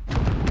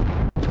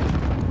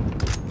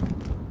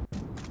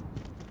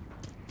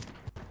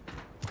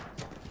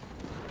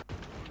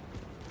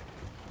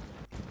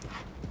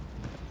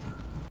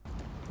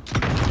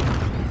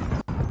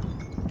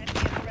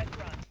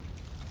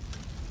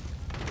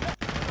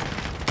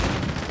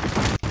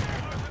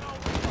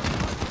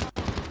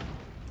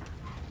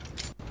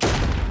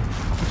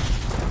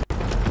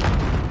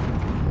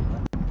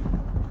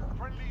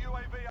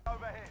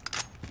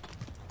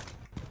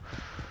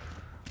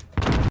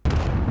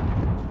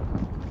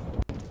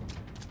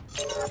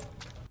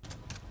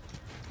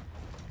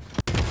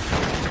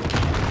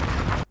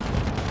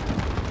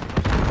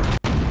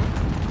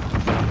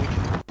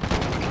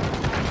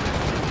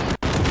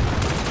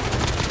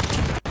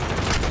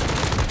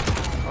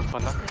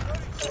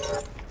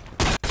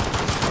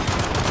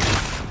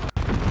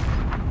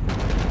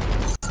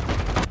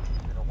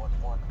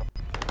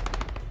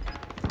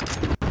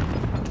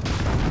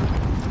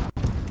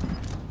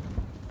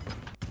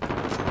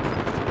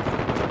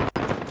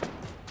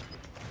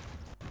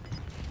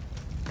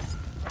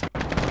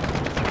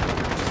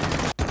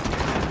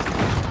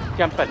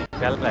 kempeli,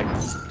 tényleg.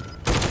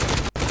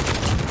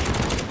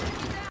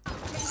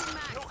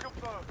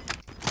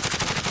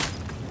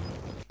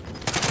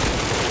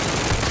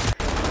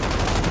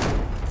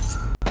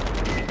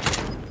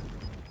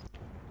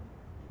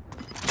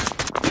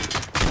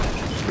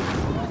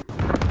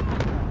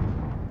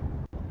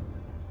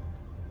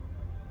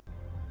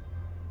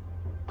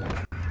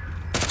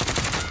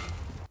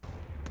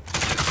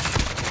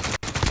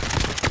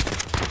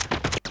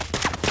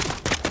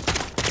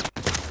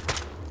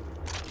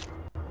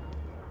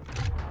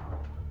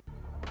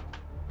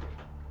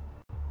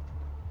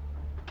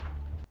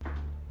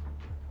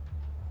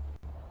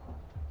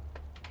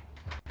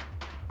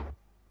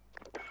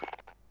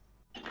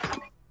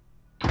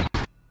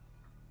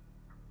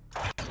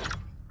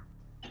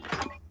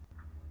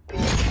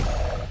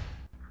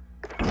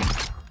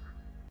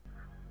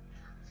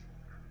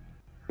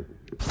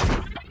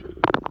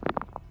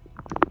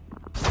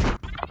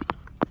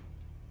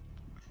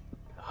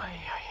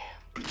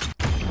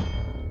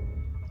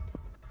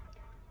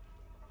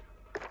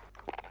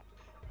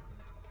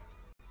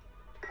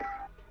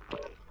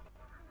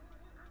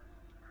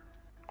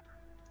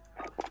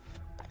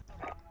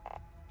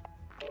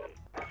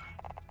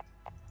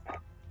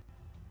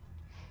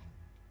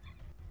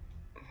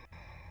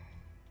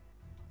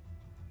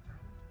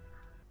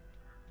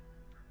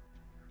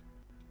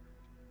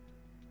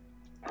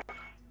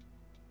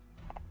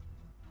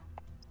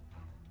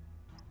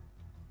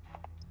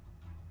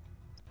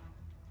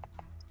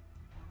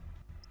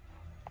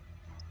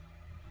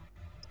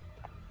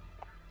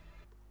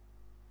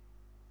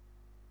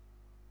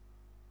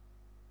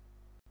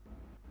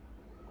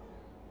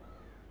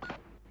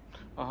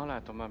 Aha,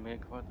 látom már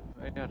még van.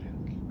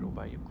 Gyerünk,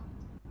 próbáljuk.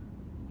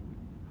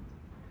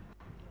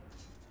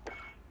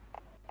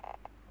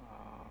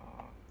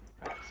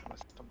 Elveszem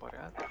ezt a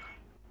barát.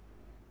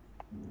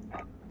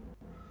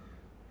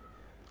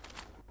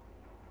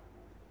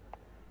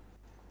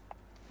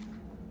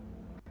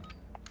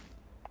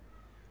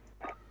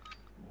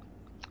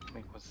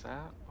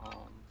 Méghozzá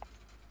a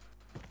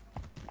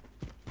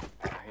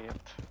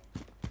helyet.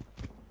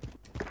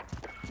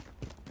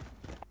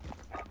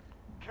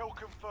 Kill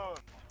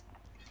confirmed.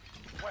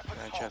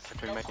 Kíváncsi leszek,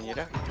 hogy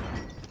mennyire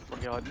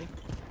fogja adni.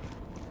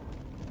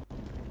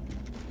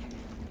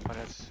 Bár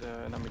ez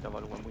nem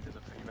idevaló amúgy ez a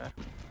fegyver.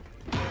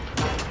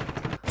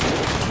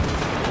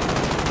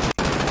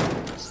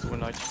 Ez túl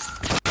nagy.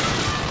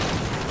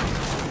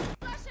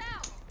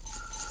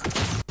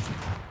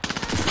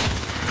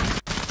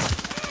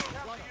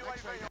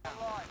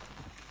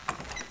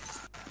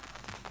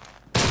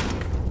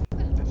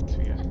 Ez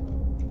hülye.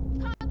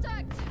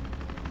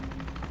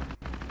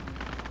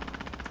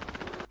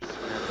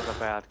 Szóval oda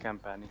beállt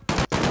kempelni.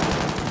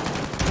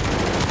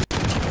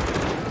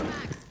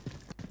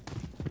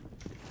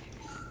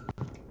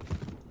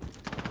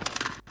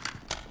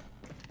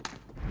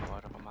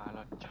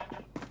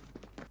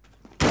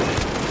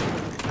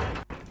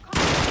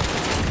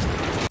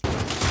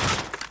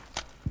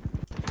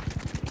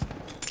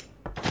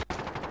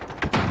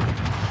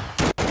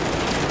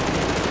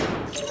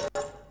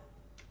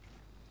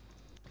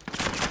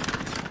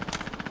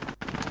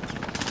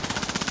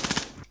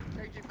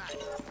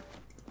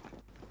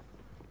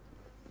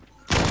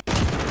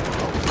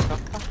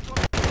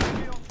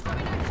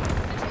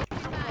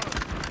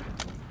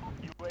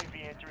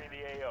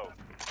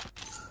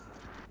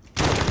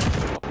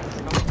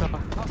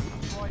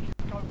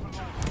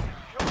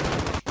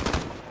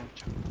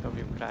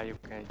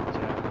 Rájuk egy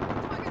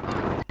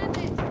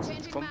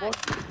kombot.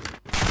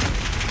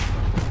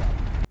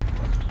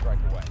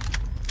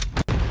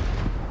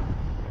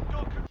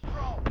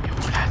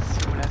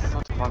 Jó lesz,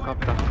 ott van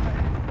kapta.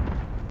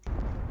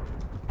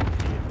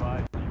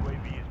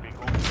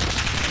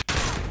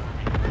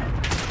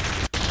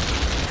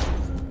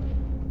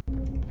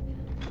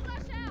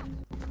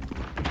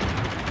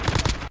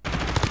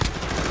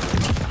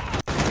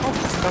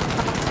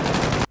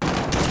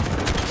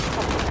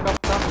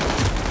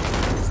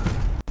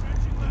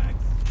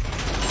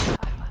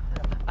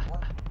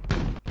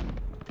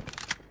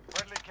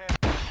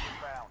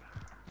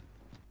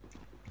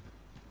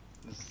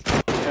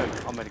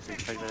 Amerikai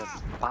fegyver,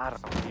 ez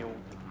baromi jó.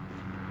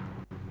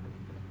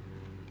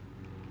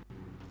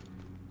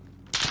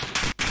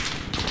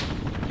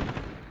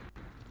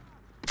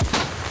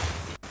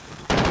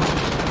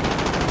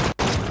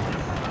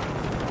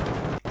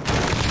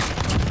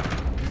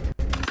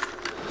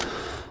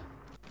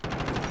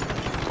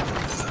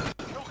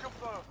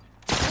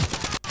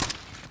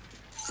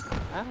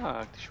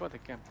 Ah, ti is volt egy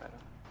camper.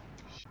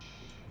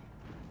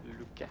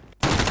 Luke.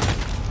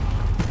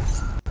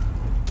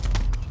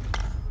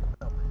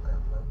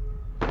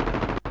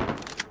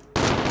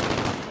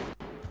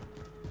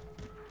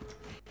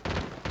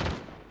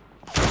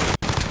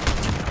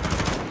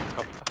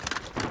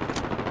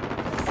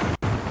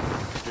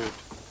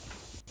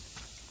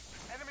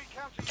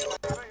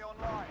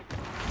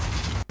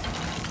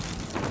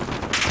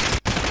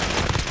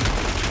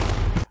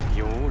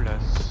 Jó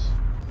lesz.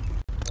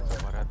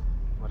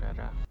 Marad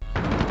rá.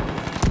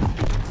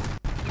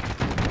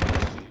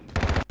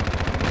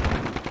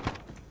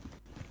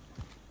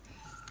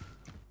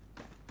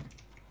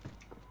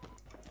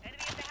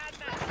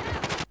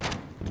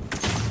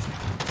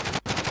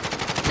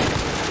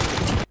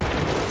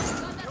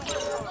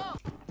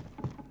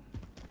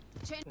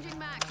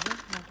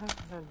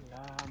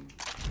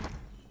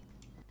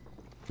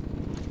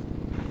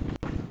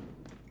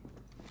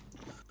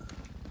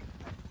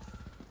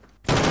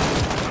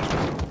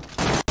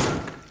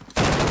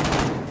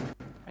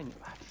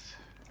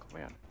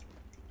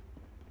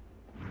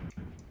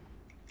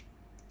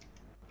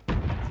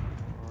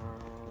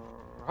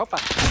 Hoppá!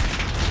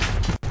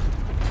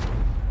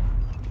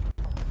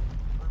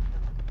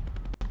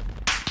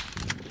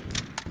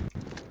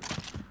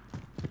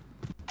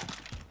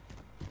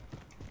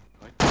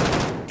 Vagy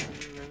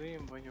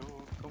én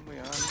vagyok,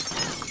 komolyan.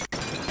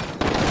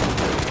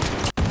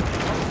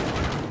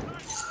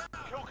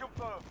 Kill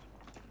confirmed.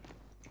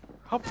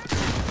 Hopp!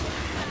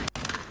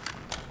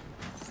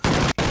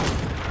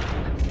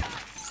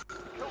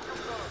 Kill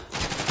confirmed.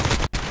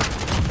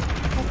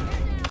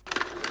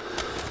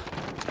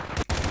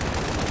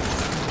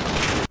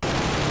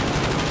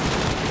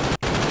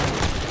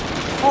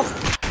 Hopp!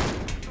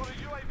 Got a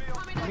UAV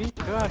on. Mi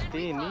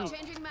történik?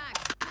 Changing mag.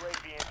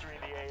 UAV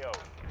entering the AO.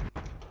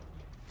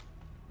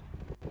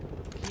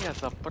 Ki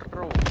ez a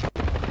pro?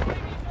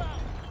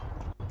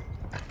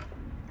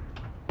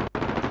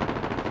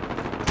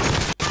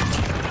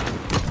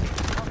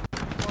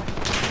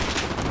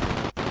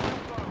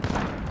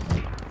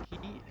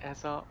 Ki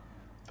ez a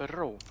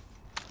pro?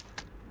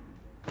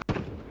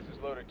 This is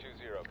loader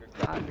 2-0.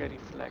 Good Hungary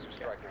flag.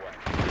 strike away.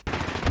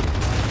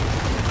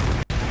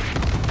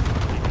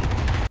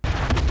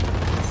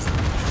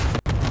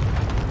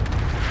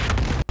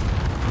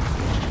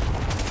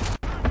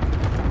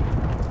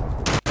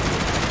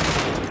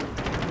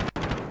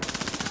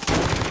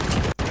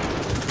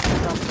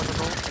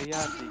 A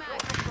játék.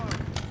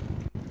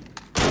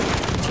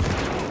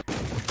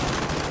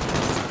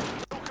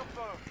 Kill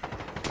confirmed.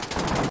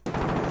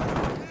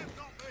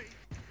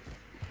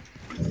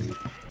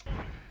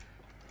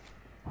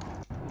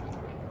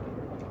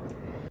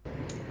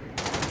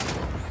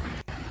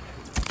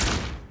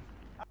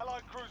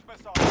 Allied cruise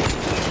missile.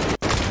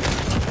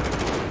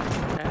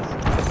 Ez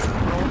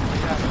pro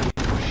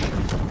játékos.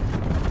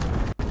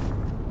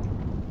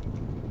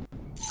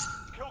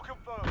 Kill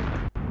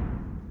confirmed.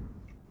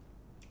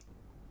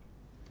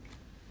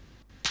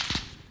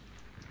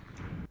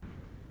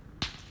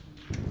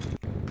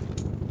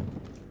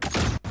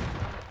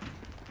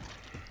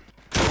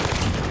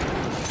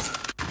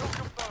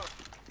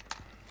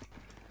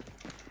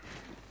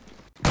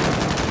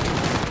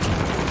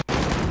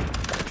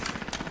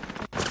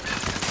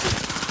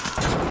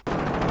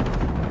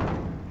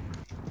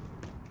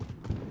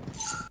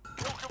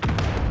 Kill confirmed. Kill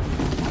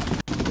confirmed.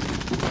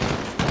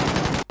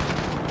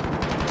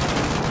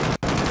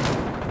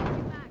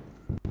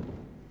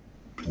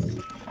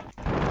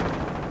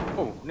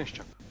 Ó, nézd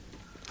csak.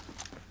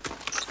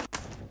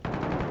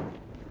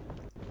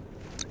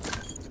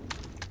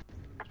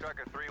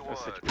 Striker 3-1.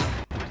 Összecsukjuk.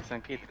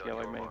 12 kill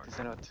vagy melyik?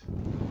 15?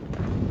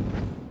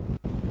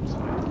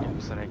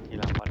 21 kill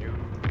van.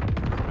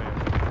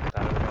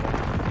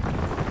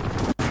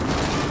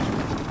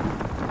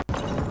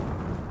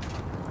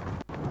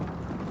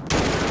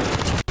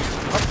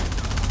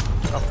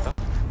 Kapta.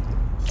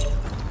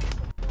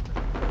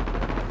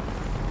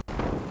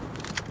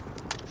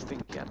 Ezt én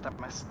kértem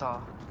ezt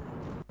a...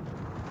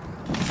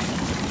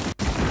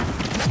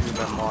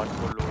 Miben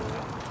markoló.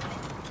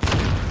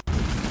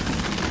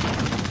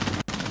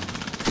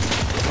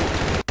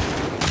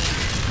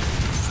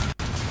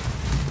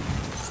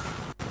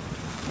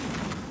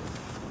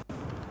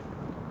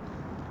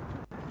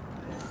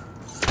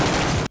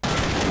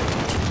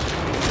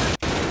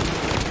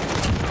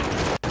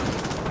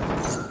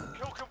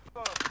 Kill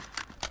confirmed.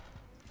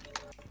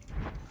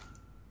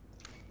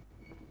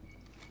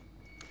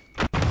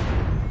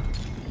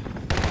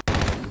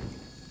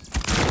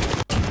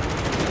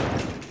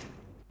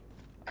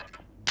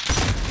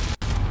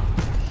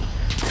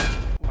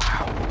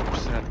 Wow,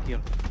 25 kill.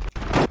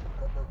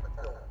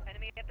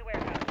 Enemy at the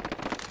warehouse.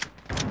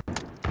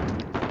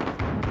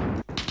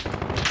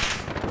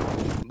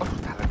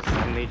 Bakutálok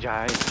a 4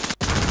 áj.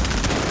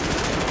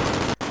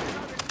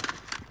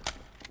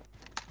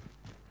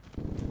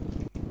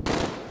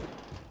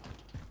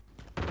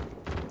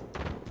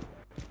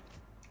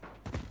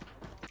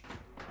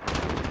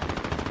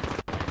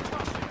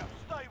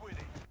 Stay with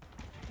it.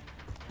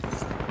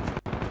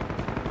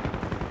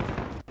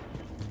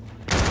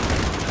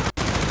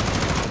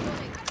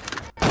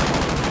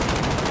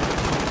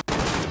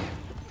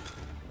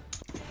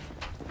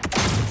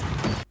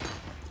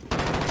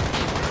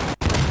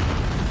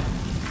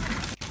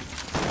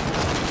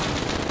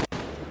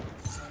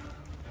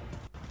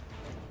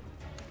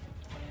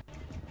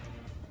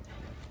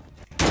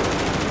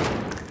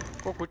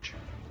 Kokucs.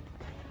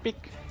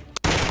 Pik.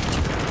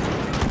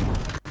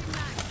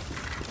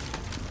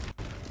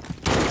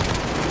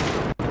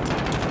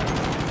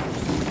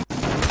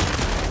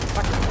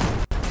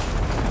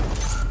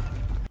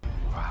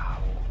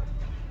 Wow.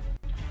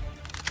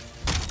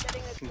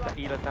 Szinte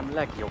életem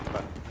legjobb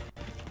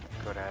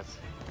kör ez.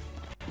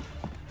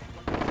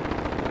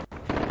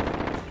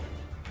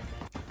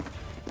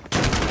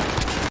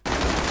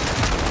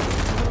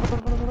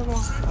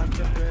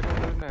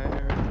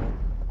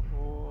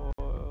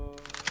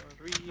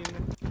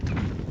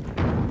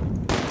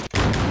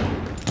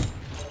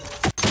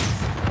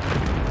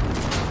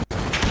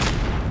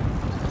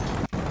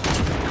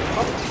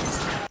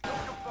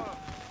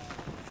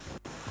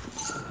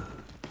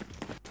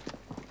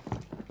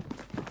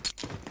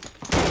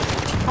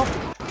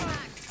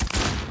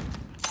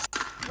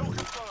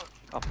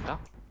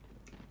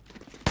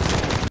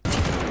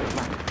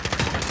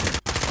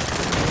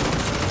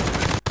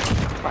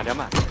 De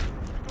már.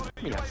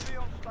 Mi lesz?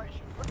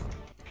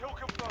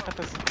 Hát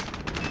ez...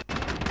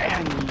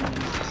 Ennyi.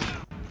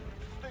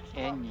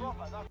 Ennyi.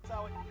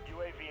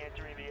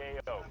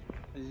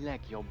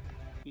 Legjobb.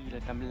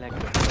 Életem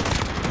legjobb.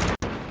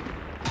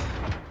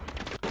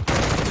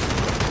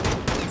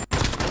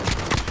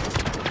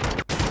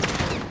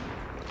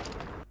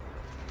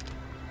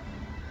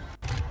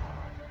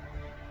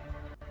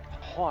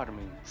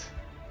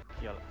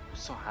 Jala,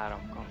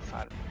 23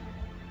 kanfár.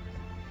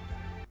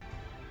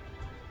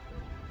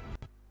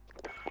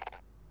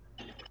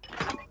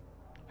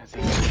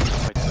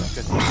 Ezért vagy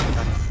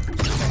középen,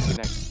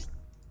 akinek